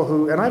of people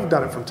who, and I've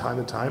done it from time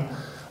to time,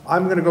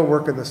 I'm going to go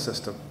work in the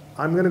system.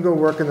 I'm going to go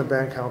work in the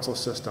band council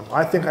system.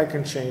 I think I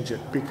can change it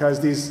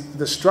because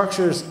the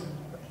structures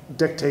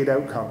dictate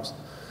outcomes.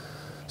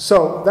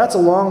 So that's a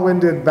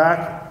long-winded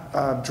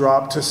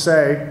backdrop to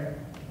say,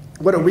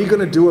 what are we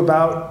going to do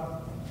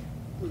about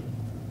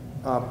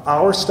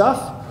our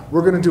stuff?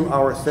 We're going to do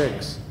our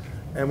things.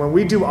 And when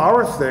we do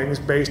our things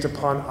based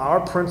upon our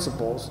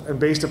principles and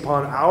based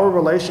upon our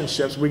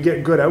relationships, we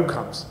get good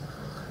outcomes.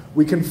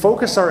 We can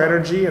focus our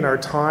energy and our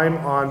time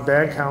on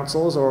band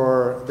councils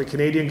or the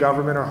Canadian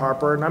government or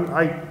Harper, and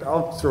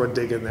I'll throw a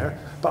dig in there,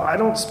 but I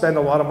don't spend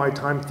a lot of my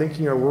time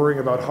thinking or worrying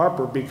about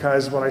Harper,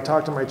 because when I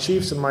talk to my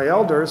chiefs and my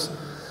elders,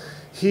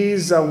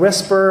 he's a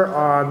whisper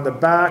on the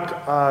back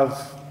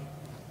of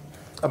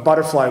a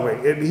butterfly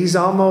wing. He's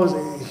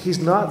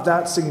not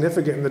that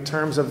significant in the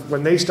terms of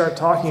when they start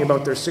talking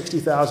about their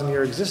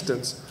 60,000-year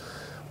existence,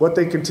 what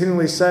they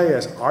continually say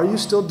is, are you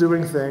still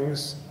doing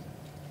things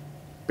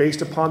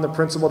based upon the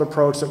principled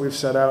approach that we've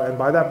set out? And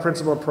by that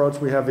principled approach,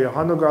 we have the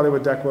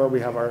Haudenosaunee Detlor,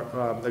 we have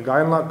the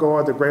Gainlak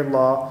Goa, the Great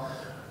Law.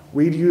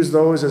 We'd use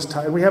those as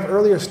time. We have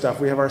earlier stuff.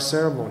 We have our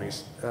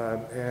ceremonies,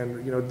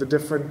 and the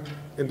different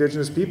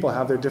Indigenous people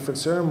have their different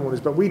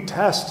ceremonies. But we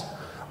test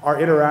our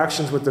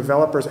interactions with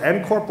developers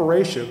and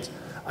corporations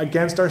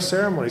against our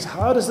ceremonies.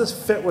 How does this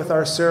fit with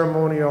our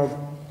ceremonial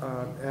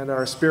and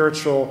our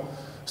spiritual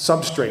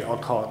substrate, I'll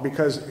call it?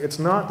 Because it's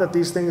not that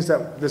these things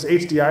this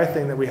HDI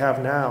thing that we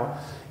have now,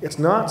 it's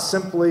not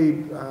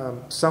simply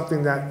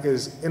something that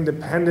is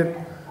independent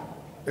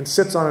and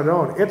sits on its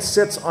own. It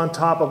sits on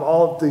top of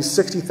all of these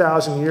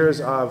 60,000 years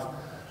of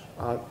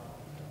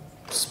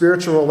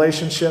spiritual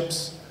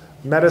relationships,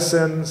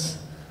 medicines,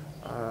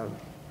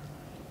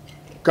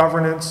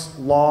 governance,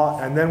 law,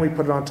 and then we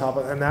put it on top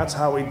of it, and that's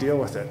how we deal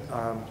with it.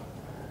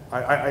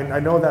 I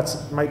know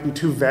that might be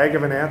too vague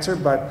of an answer,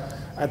 but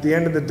at the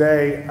end of the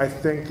day, I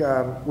think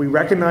we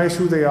recognize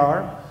who they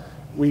are.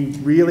 We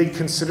really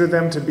consider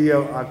them to be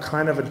a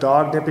kind of a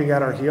dog nipping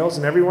at our heels,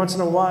 and every once in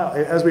a while,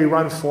 as we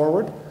run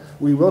forward,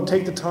 we will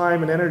take the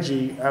time and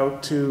energy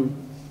out to,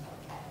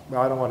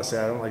 well, I don't want to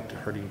say, I don't like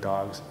hurting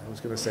dogs. I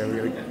was going to say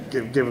we're going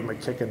to give them a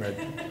kick in the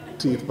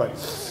teeth, but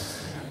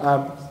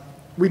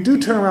we do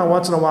turn around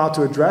once in a while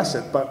to address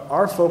it, but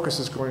our focus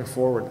is going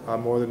forward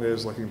more than it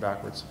is looking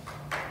backwards.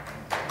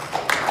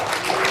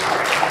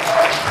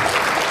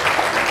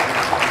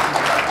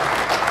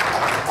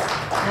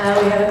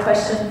 We have a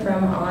question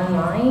from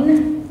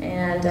online,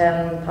 and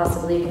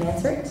possibly you can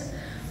answer it.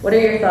 What are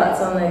your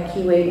thoughts on the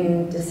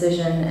Keewaydin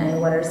decision,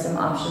 and what are some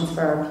options for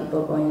our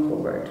people going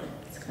forward?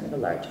 It's kind of a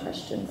large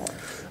question.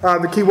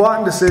 But. The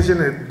Keewaydin decision,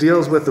 it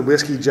deals with the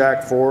Whiskey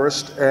Jack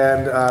Forest,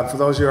 and for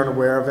those who aren't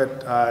aware of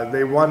it,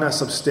 they won a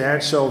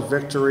substantial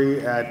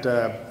victory at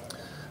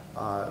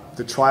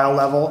the trial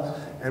level.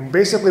 And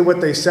basically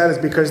what they said is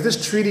because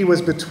this treaty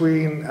was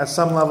between, at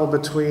some level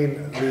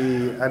between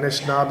the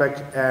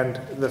Anishinaabe and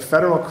the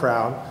federal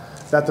crown,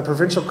 that the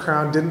provincial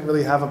crown didn't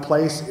really have a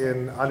place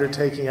in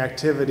undertaking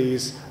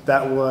activities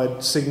that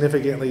would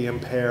significantly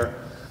impair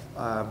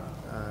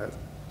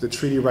the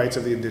treaty rights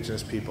of the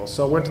Indigenous people.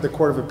 So it went to the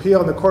Court of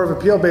Appeal, and the Court of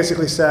Appeal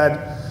basically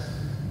said,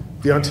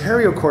 the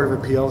Ontario Court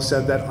of Appeal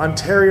said that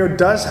Ontario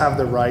does have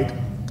the right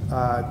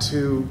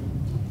to,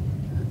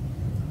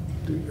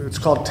 it's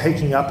called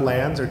taking up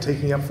lands, or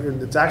taking up,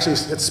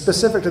 it's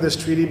specific to this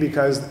treaty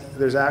because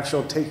there's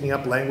actual taking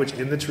up language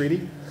in the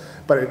treaty.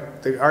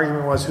 But the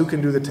argument was, who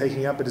can do the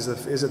taking up? Is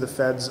it the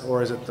feds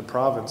or is it the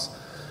province?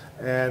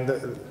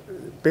 And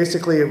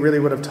basically it really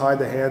would have tied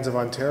the hands of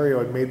Ontario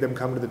and made them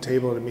come to the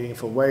table in a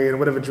meaningful way, and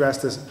would have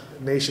addressed this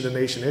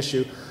nation-to-nation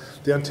issue.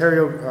 The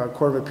Ontario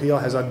Court of Appeal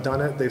has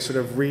undone it. They've sort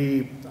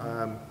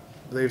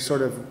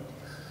of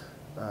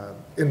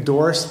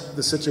endorsed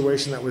the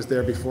situation that was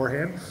there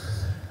beforehand.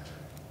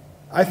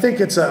 I think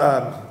it's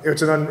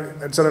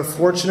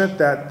unfortunate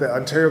that the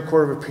Ontario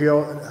Court of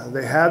Appeal,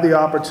 they had the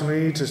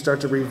opportunity to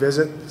start to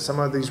revisit some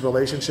of these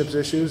relationships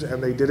issues,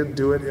 and they didn't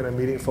do it in a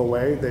meaningful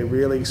way. They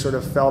really sort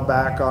of fell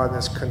back on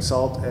this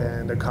consult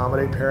and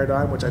accommodate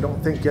paradigm, which I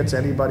don't think gets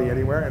anybody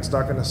anywhere. It's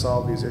not going to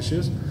solve these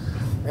issues.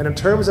 And in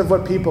terms of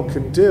what people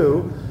can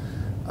do,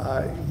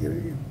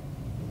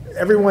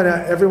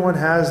 everyone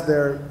has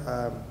their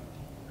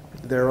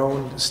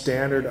own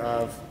standard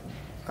of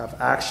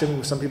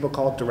action. Some people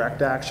call it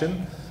direct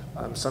action.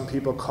 Some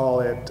people call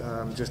it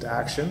just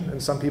action,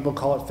 and some people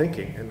call it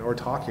thinking or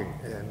talking.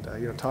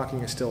 And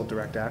talking is still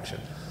direct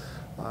action.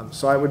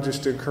 So I would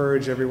just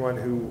encourage everyone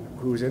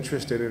who's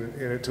interested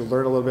in it to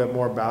learn a little bit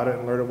more about it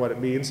and learn what it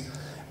means.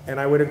 And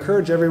I would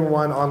encourage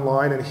everyone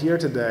online and here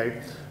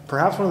today,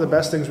 perhaps one of the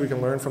best things we can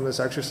learn from this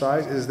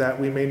exercise is that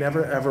we may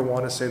never ever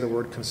want to say the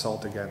word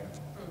consult again.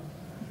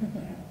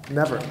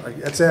 Never.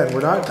 It's in.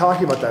 We're not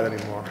talking about that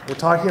anymore. We're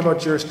talking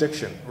about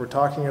jurisdiction. We're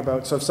talking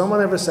about, so if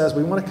someone ever says,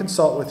 we want to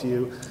consult with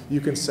you,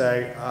 you can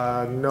say,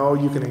 no,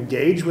 you can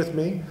engage with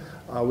me.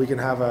 We can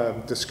have a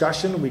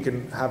discussion. We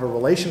can have a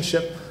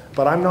relationship.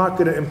 But I'm not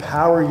going to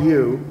empower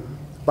you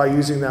by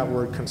using that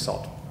word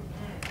consult.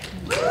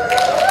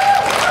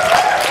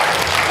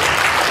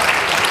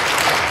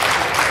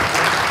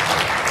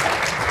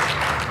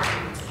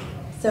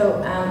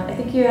 So I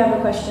think you have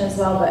a question as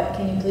well, but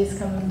can you please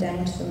come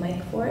down to the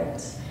mic for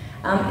it?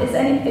 If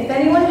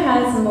anyone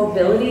has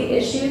mobility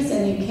issues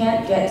and you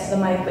can't get to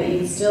the mic, but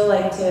you'd still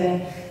like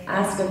to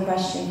ask a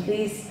question,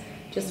 please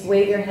just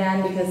wave your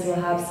hand because we'll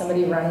have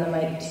somebody run the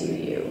mic to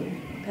you.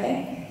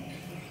 Okay?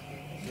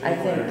 I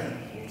think.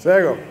 There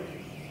you go.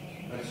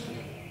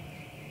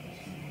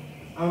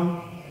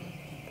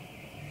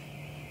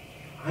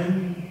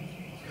 I'm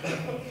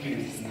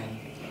confused.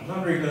 I'm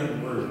not very good at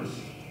words.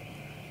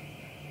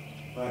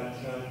 But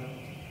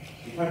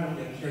you're talking about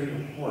the Ontario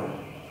report.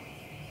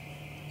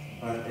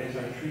 But is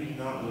our treaty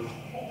not with the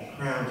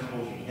Crown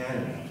supposed to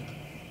Canada?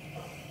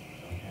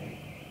 Okay.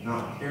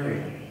 Not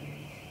Ontario.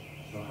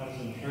 So how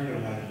does Ontario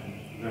have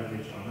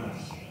leverage on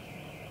us?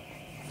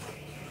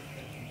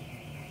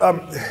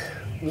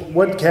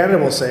 What Canada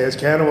will say is,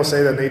 Canada will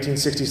say that in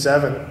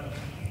 1867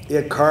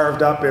 it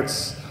carved up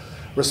its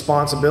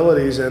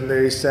responsibilities, and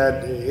they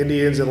said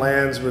Indians and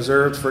lands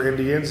reserved for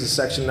Indians is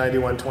Section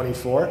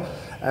 9124.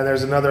 And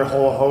there's another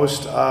whole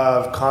host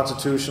of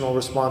constitutional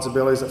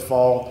responsibilities that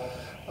fall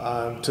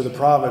to the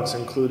province,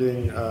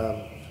 including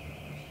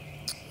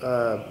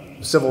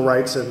civil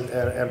rights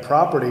and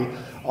property,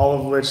 all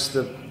of which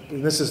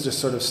and this is just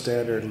sort of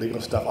standard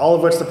legal stuff, all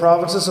of which the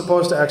province is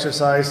supposed to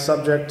exercise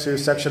subject to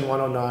Section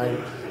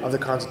 109 of the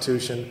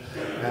Constitution,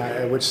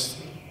 which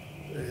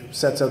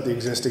sets out the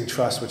existing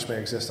trust which may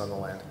exist on the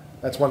land.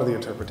 That's one of the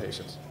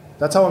interpretations.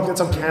 That's how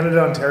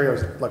Canada and Ontario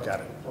look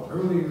at it. Well,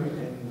 earlier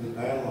in the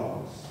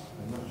dialogues,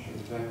 I'm not sure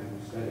exactly who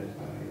said it,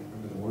 but I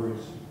remember the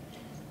words,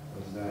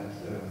 was that,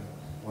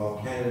 well,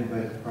 Canada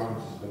invited the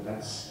provinces, but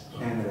that's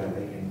Canada,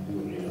 they can do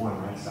what they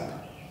want, that's not,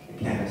 the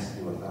Canada's to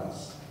do with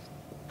us.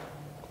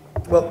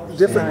 Well,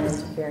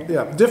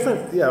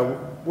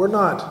 we're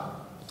not.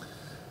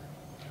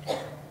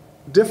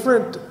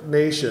 Different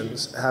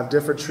nations have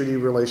different treaty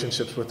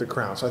relationships with the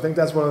Crown. So I think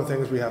that's one of the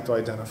things we have to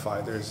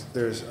identify.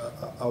 There's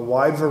a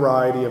wide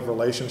variety of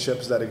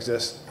relationships that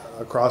exist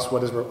across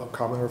what is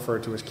commonly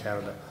referred to as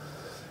Canada.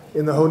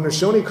 In the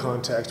Haudenosaunee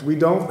context, we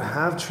don't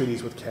have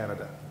treaties with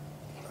Canada.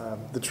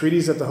 The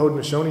treaties that the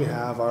Haudenosaunee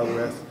have are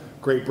with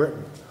Great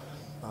Britain.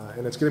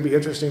 And it's going to be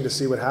interesting to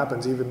see what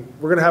happens. We're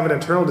going to have an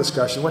internal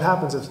discussion. What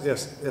happens if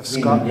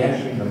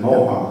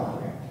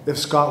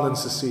Scotland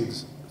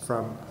secedes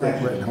from Great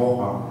Britain?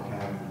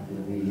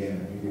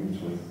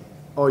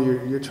 Oh,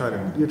 you're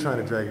trying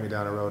to drag me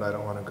down a road I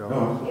don't want to go.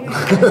 No.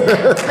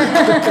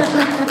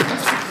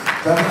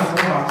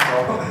 That's not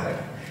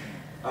Mohawk's.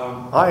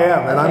 I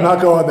am, and I'm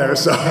not going there.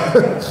 So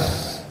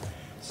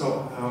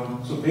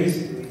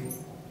basically.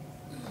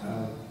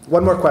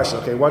 One more question,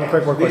 okay? One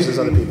quick more question.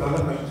 Other people.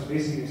 Another question is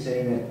basically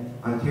saying that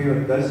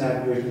Ontario does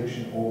have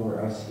jurisdiction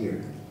over us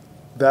here.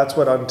 That's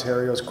what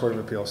Ontario's Court of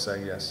Appeal is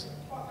saying, yes.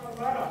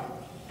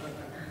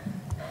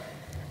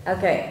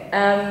 Okay,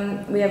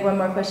 we have one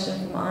more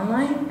question from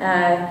online.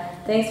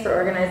 Thanks for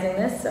organizing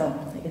this, so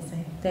I guess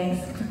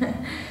thanks.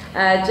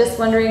 Just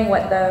wondering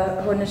what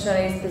the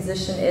Haudenosaunee's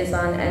position is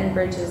on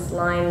Enbridge's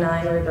Line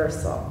 9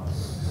 reversal.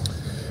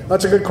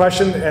 That's a good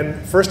question, and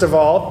first of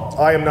all,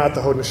 I am not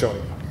the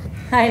Haudenosaunee.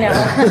 I know.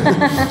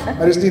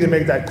 I just need to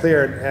make that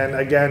clear, and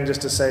again,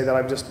 just to say that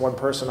I'm just one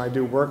person. I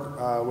do work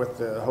with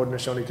the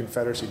Haudenosaunee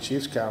Confederacy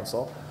Chiefs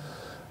Council,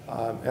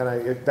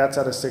 and that's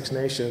out of 6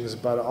 nations,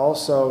 but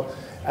also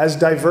as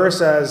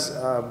diverse as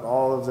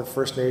all of the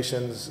First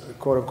Nations,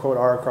 quote unquote,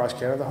 are across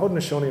Canada, the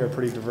Haudenosaunee are a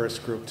pretty diverse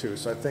group too.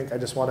 So I think I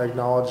just want to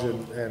acknowledge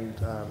and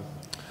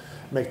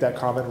make that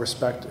comment,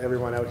 respect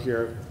everyone out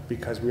here,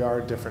 because we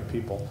are different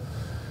people.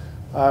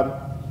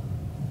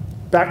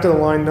 Back to the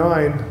Line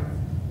 9,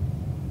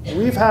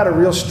 we've had a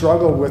real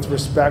struggle with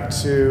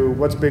respect to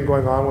what's been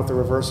going on with the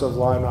reversal of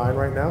Line 9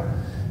 right now,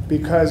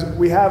 because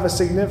we have a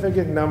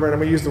significant number, and I'm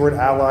going to use the word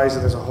allies,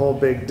 and there's a whole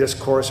big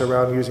discourse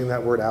around using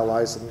that word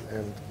allies,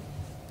 and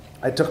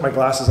I took my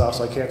glasses off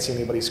so I can't see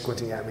anybody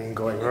squinting at me and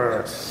going,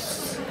 but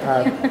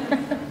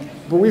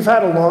we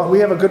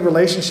have a good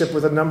relationship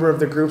with a number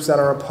of the groups that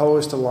are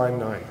opposed to Line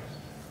 9.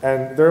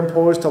 And they're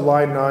opposed to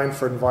Line 9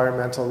 for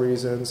environmental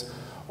reasons,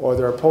 or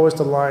they're opposed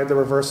to the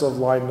reversal of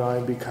Line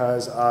 9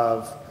 because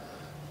of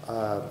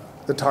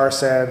the tar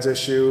sands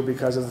issue,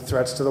 because of the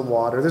threats to the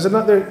water. There's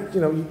another,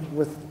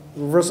 with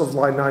reversal of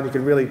Line 9, you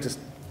can really just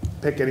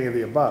pick any of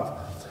the above.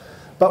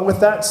 But with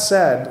that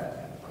said,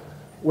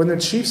 when the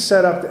Chiefs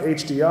set up the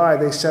HDI,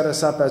 they set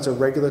us up as a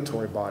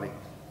regulatory body.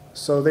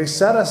 So they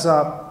set us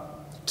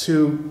up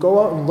to go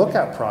out and look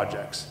at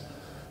projects.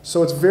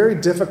 So it's very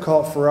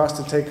difficult for us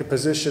to take a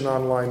position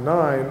on Line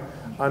 9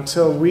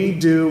 until we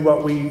do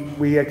what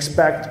we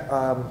expect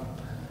our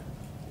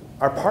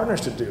partners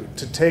to do,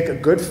 to take a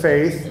good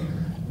faith,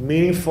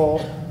 meaningful,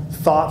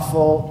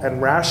 thoughtful, and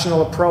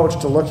rational approach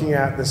to looking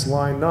at this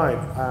Line 9.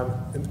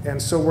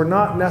 And so we're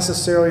not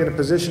necessarily in a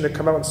position to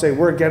come out and say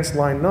we're against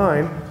Line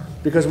 9,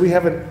 because we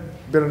haven't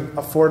been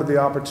afforded the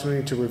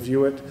opportunity to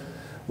review it.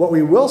 What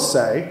we will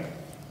say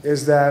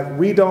is that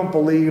we don't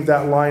believe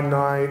that Line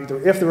 9,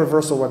 if the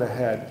reversal went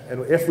ahead,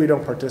 and if we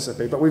don't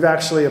participate, but we've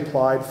actually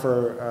applied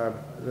for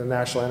the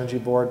National Energy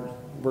Board,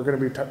 we're going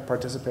to be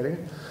participating.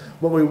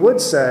 What we would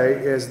say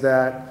is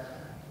that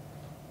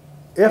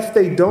if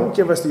they don't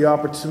give us the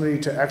opportunity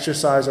to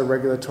exercise our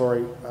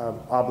regulatory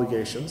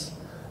obligations,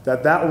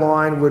 that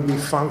line would be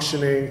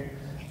functioning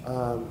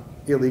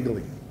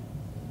illegally.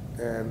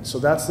 And so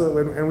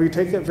and we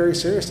take it very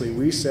seriously.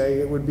 We say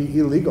it would be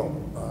illegal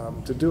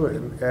to do it.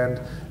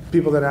 And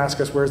people then ask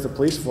us, where's the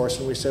police force?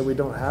 And we say we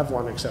don't have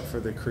one except for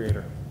the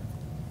creator.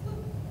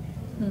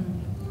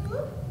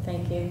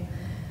 Thank you.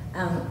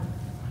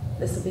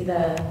 This will be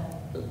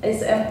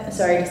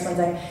sorry, just one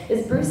second.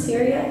 Is Bruce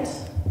here yet?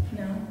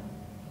 No?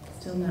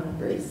 Still no,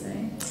 Bruce,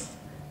 right?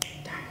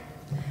 Darn.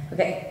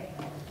 Okay.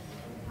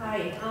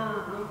 Hi,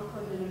 I'm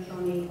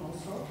Haudenosaunee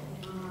also.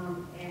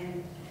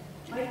 And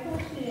my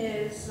question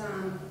is,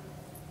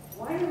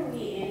 why are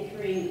we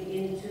entering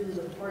into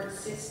the court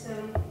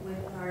system with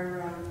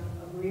our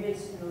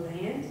agreements to the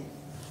land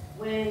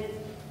when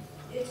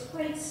it's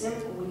quite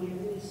simple when you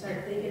really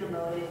start thinking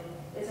about it,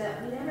 is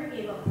that we never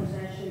gave up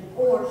possession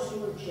or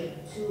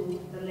stewardship to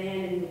the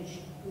land in which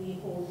we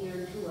hold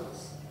dear to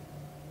us.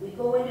 We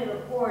go into the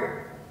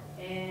court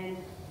and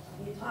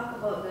we talk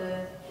about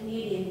the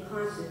Canadian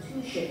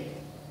Constitution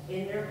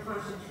and their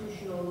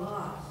constitutional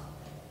laws.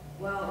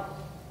 Well,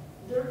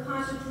 their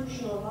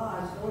constitutional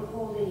laws don't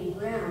hold any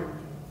ground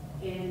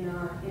in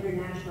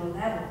international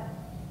level,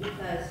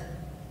 because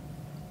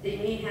they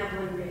may have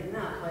one written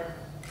up, but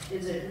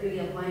is it really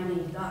a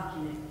binding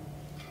document?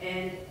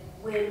 And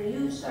when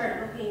you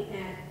start looking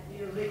at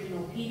the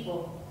original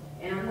people,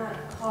 and I'm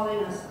not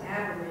calling us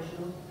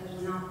Aboriginals, because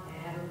we're not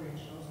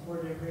Aboriginals,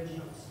 we're the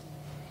originals.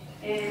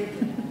 And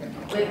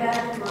with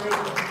that in mind,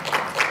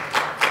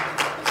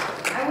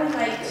 I would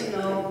like to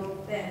know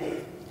that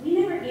we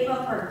never gave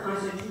up our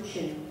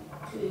Constitution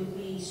to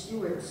be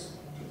stewards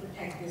to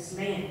protect this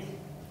land.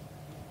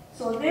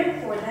 So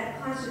therefore,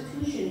 that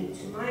Constitution,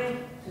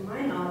 to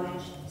my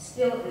knowledge,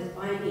 still is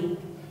binding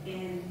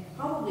and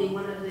probably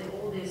one of the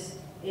oldest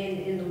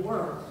in the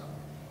world.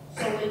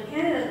 So when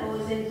Canada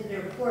goes into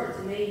their courts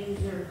and they use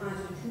their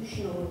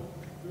constitutional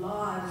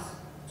laws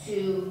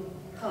to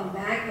come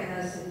back at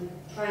us and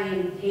try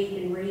and take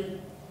and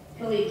rape,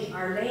 pillage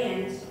our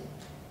lands,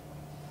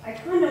 I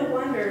kind of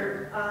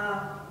wonder,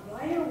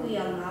 why are we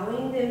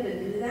allowing them to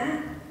do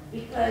that?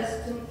 Because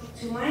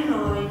to my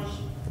knowledge,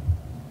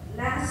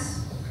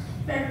 last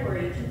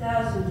February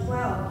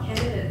 2012,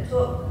 Canada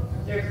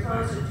took their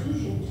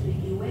constitution to the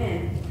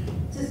UN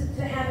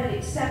to have it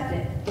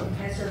accepted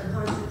as their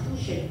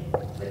constitution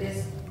for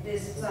this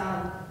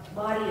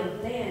body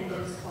of land that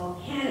is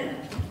called Canada.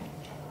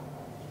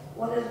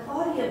 Well, this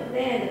body of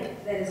land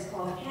that is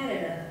called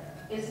Canada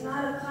is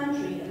not a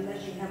country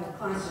unless you have a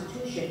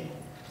constitution.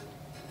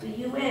 The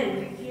UN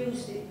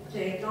refused to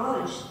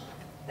acknowledge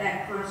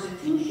that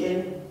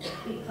constitution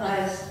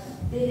because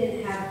they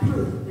didn't have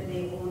proof that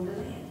they owned the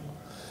land.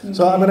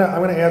 So I'm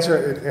gonna answer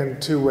it in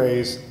two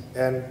ways,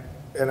 and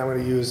I'm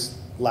gonna use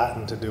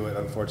Latin to do it,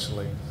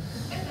 unfortunately.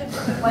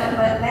 But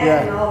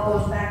Latin all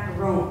goes back to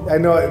Rome. I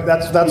know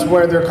that's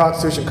where their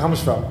constitution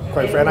comes from,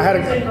 quite frankly. And I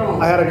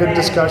had a good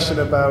discussion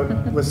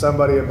with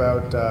somebody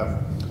about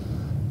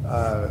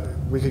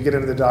we could get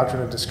into the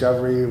doctrine of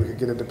discovery, we could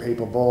get into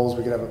papal bulls,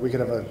 we could have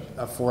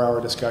a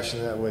 4-hour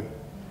discussion that would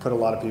put a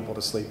lot of people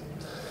to sleep.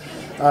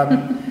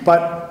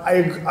 But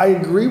I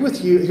agree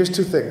with you. Here's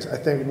two things. I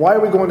think, why are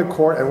we going to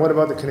court, and what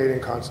about the Canadian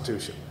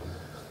Constitution?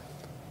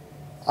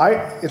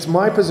 It's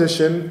my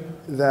position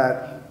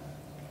that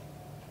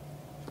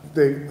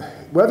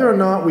whether or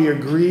not we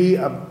agree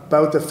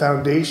about the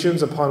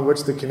foundations upon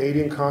which the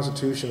Canadian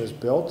Constitution is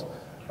built,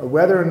 or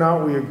whether or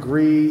not we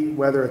agree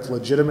whether it's a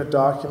legitimate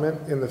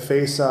document in the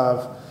face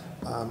of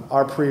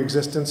our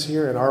pre-existence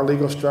here and our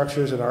legal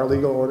structures and our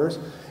legal orders,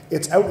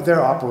 it's out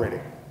there operating.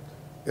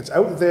 It's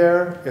out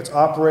there, it's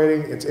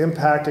operating, it's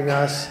impacting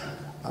us.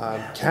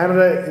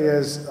 Canada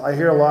is, I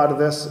hear a lot of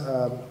this,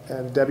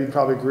 and Debbie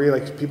probably agree,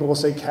 like people will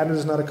say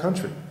Canada's not a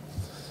country.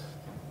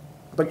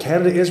 But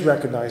Canada is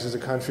recognized as a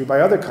country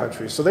by other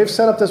countries. So they've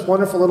set up this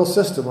wonderful little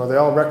system where they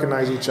all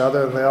recognize each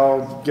other and they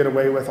all get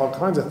away with all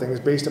kinds of things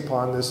based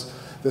upon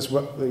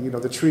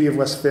the Treaty of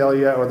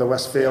Westphalia or the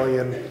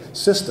Westphalian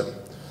system.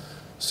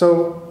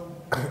 So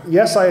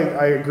yes, I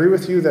agree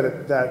with you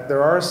that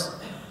there are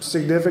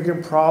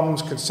significant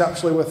problems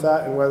conceptually with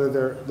that and whether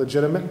they're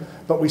legitimate,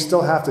 but we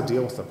still have to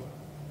deal with them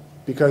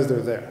because they're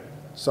there.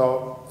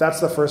 So that's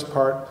the first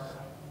part.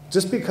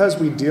 Just because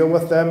we deal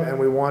with them and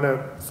we want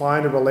to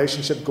find a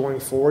relationship going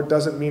forward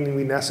doesn't mean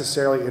we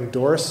necessarily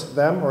endorse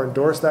them or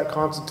endorse that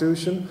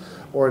constitution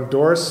or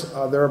endorse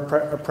their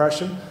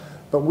oppression.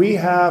 But we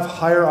have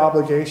higher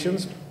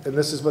obligations, and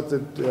this is what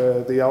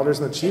the elders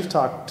and the chief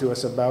talked to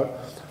us about.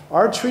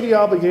 Our treaty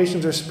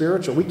obligations are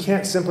spiritual. We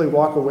can't simply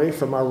walk away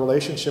from our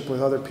relationship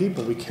with other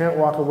people. We can't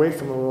walk away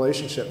from our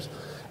relationships.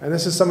 And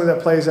this is something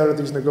that plays out at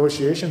these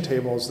negotiation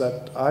tables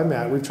that I'm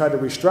at. We've tried to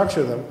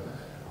restructure them.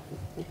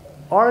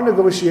 Our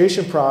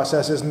negotiation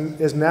process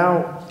is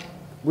now,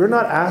 we're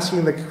not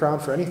asking the Crown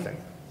for anything.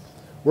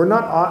 We're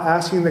not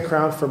asking the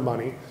Crown for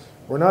money.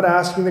 We're not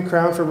asking the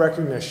Crown for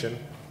recognition.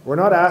 We're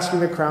not asking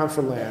the Crown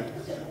for land.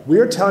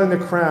 We're telling the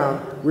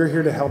Crown, we're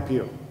here to help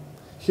you.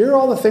 Here are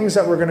all the things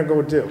that we're going to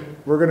go do.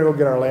 We're going to go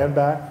get our land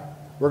back.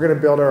 We're going to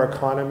build our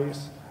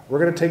economies. We're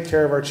going to take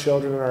care of our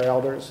children and our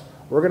elders.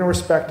 We're going to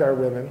respect our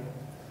women.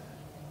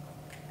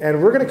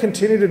 And we're going to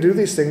continue to do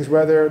these things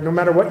no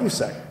matter what you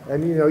say.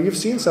 And you've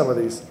seen some of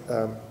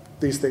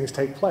these things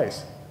take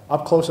place,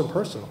 up close and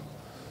personal.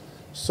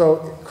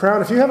 So,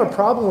 Crown, if you have a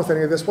problem with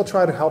any of this, we'll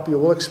try to help you.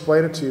 We'll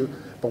explain it to you.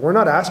 But we're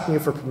not asking you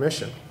for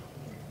permission.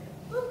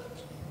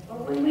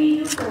 But when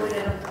we do go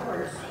in, of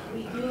course,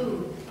 we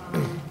do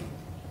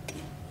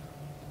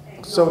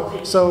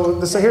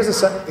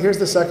here's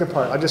the second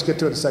part. I'll just get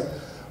to it in a second.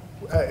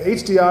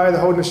 HDI, the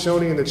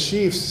Haudenosaunee, and the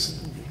chiefs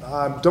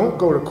don't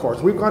go to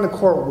court. We've gone to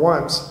court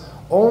once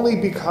only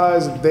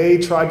because they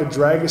tried to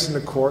drag us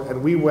into court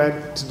and we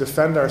went to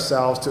defend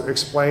ourselves to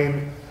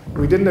explain.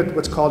 We didn't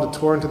what's called a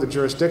tour into the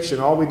jurisdiction.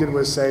 All we did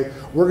was say,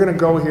 we're going to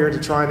go here to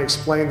try and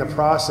explain the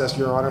process,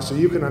 Your Honor, so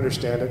you can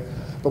understand it,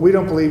 but we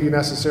don't believe you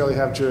necessarily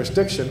have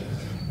jurisdiction.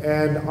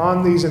 And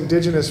on these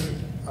Indigenous,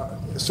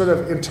 sort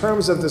of in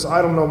terms of this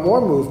Idle No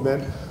More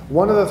movement,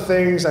 one of the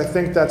things I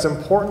think that's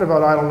important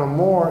about Idle No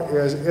More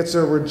is it's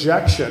a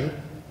rejection,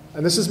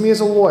 and this is me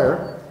as a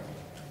lawyer,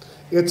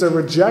 it's a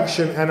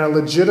rejection and a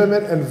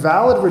legitimate and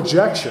valid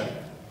rejection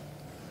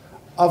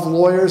of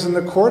lawyers in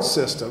the court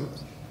system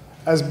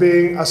as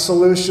being a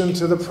solution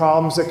to the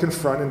problems that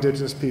confront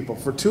Indigenous people.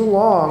 For too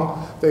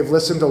long, they've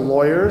listened to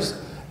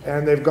lawyers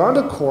and they've gone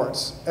to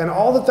courts. And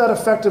all that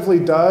effectively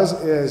does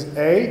is,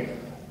 A,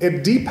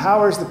 it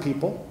depowers the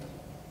people.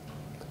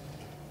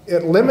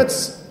 It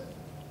limits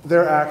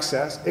their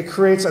access. It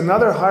creates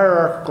another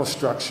hierarchical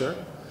structure.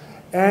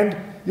 And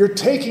you're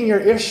taking your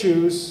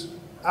issues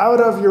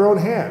out of your own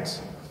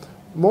hands.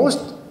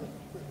 Most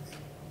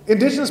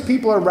Indigenous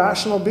people are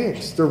rational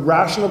beings. They're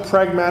rational,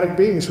 pragmatic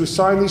beings who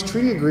signed these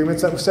treaty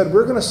agreements that said,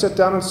 we're going to sit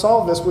down and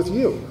solve this with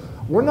you.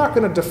 We're not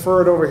going to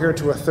defer it over here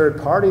to a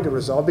third party to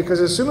resolve, because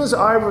as soon as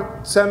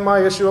I send my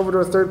issue over to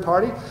a third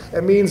party,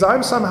 it means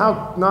I'm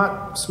somehow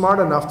not smart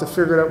enough to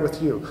figure it out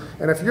with you.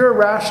 And if you're a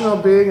rational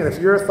being, and if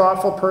you're a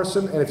thoughtful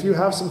person, and if you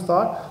have some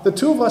thought, the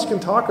two of us can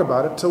talk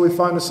about it until we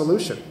find a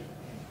solution.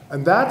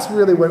 And that's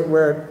really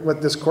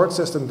what this court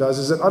system does,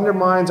 is it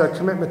undermines our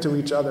commitment to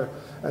each other.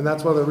 And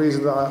that's one of the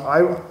reasons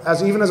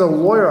even as a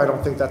lawyer, I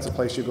don't think that's the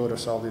place you go to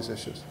solve these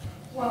issues.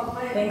 Well,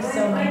 Thanks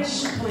so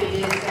much. Point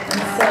is that,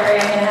 I'm sorry,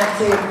 I'm going to have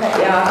to cut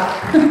you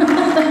off.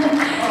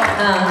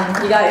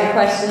 You got your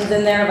questions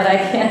in there, but I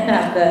can't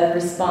have the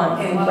response.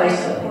 Okay, well, I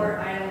support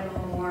Idle No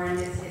More, and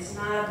it's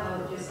not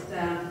about just,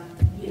 the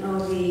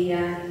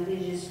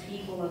Indigenous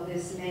people of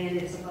this land.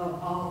 It's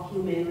about all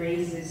human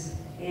races.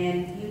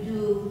 And you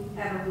do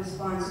have a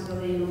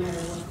responsibility, no matter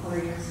what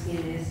color your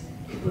skin is,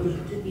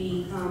 to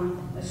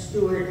become a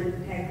steward and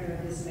protector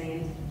of this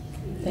land.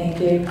 Thank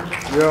you.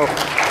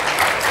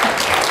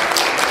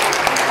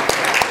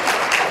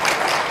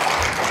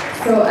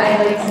 So I'd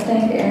like to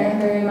thank Aaron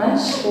very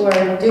much for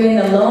doing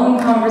the lone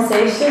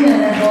conversation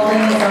and then holding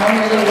his own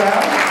really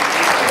well.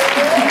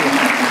 Thank you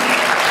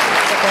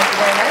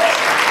very much.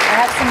 I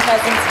have some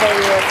presents for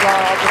you as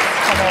well. I'll just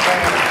come over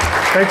and...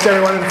 Thanks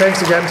everyone, and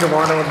thanks again to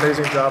Lana,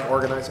 amazing job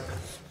organizing.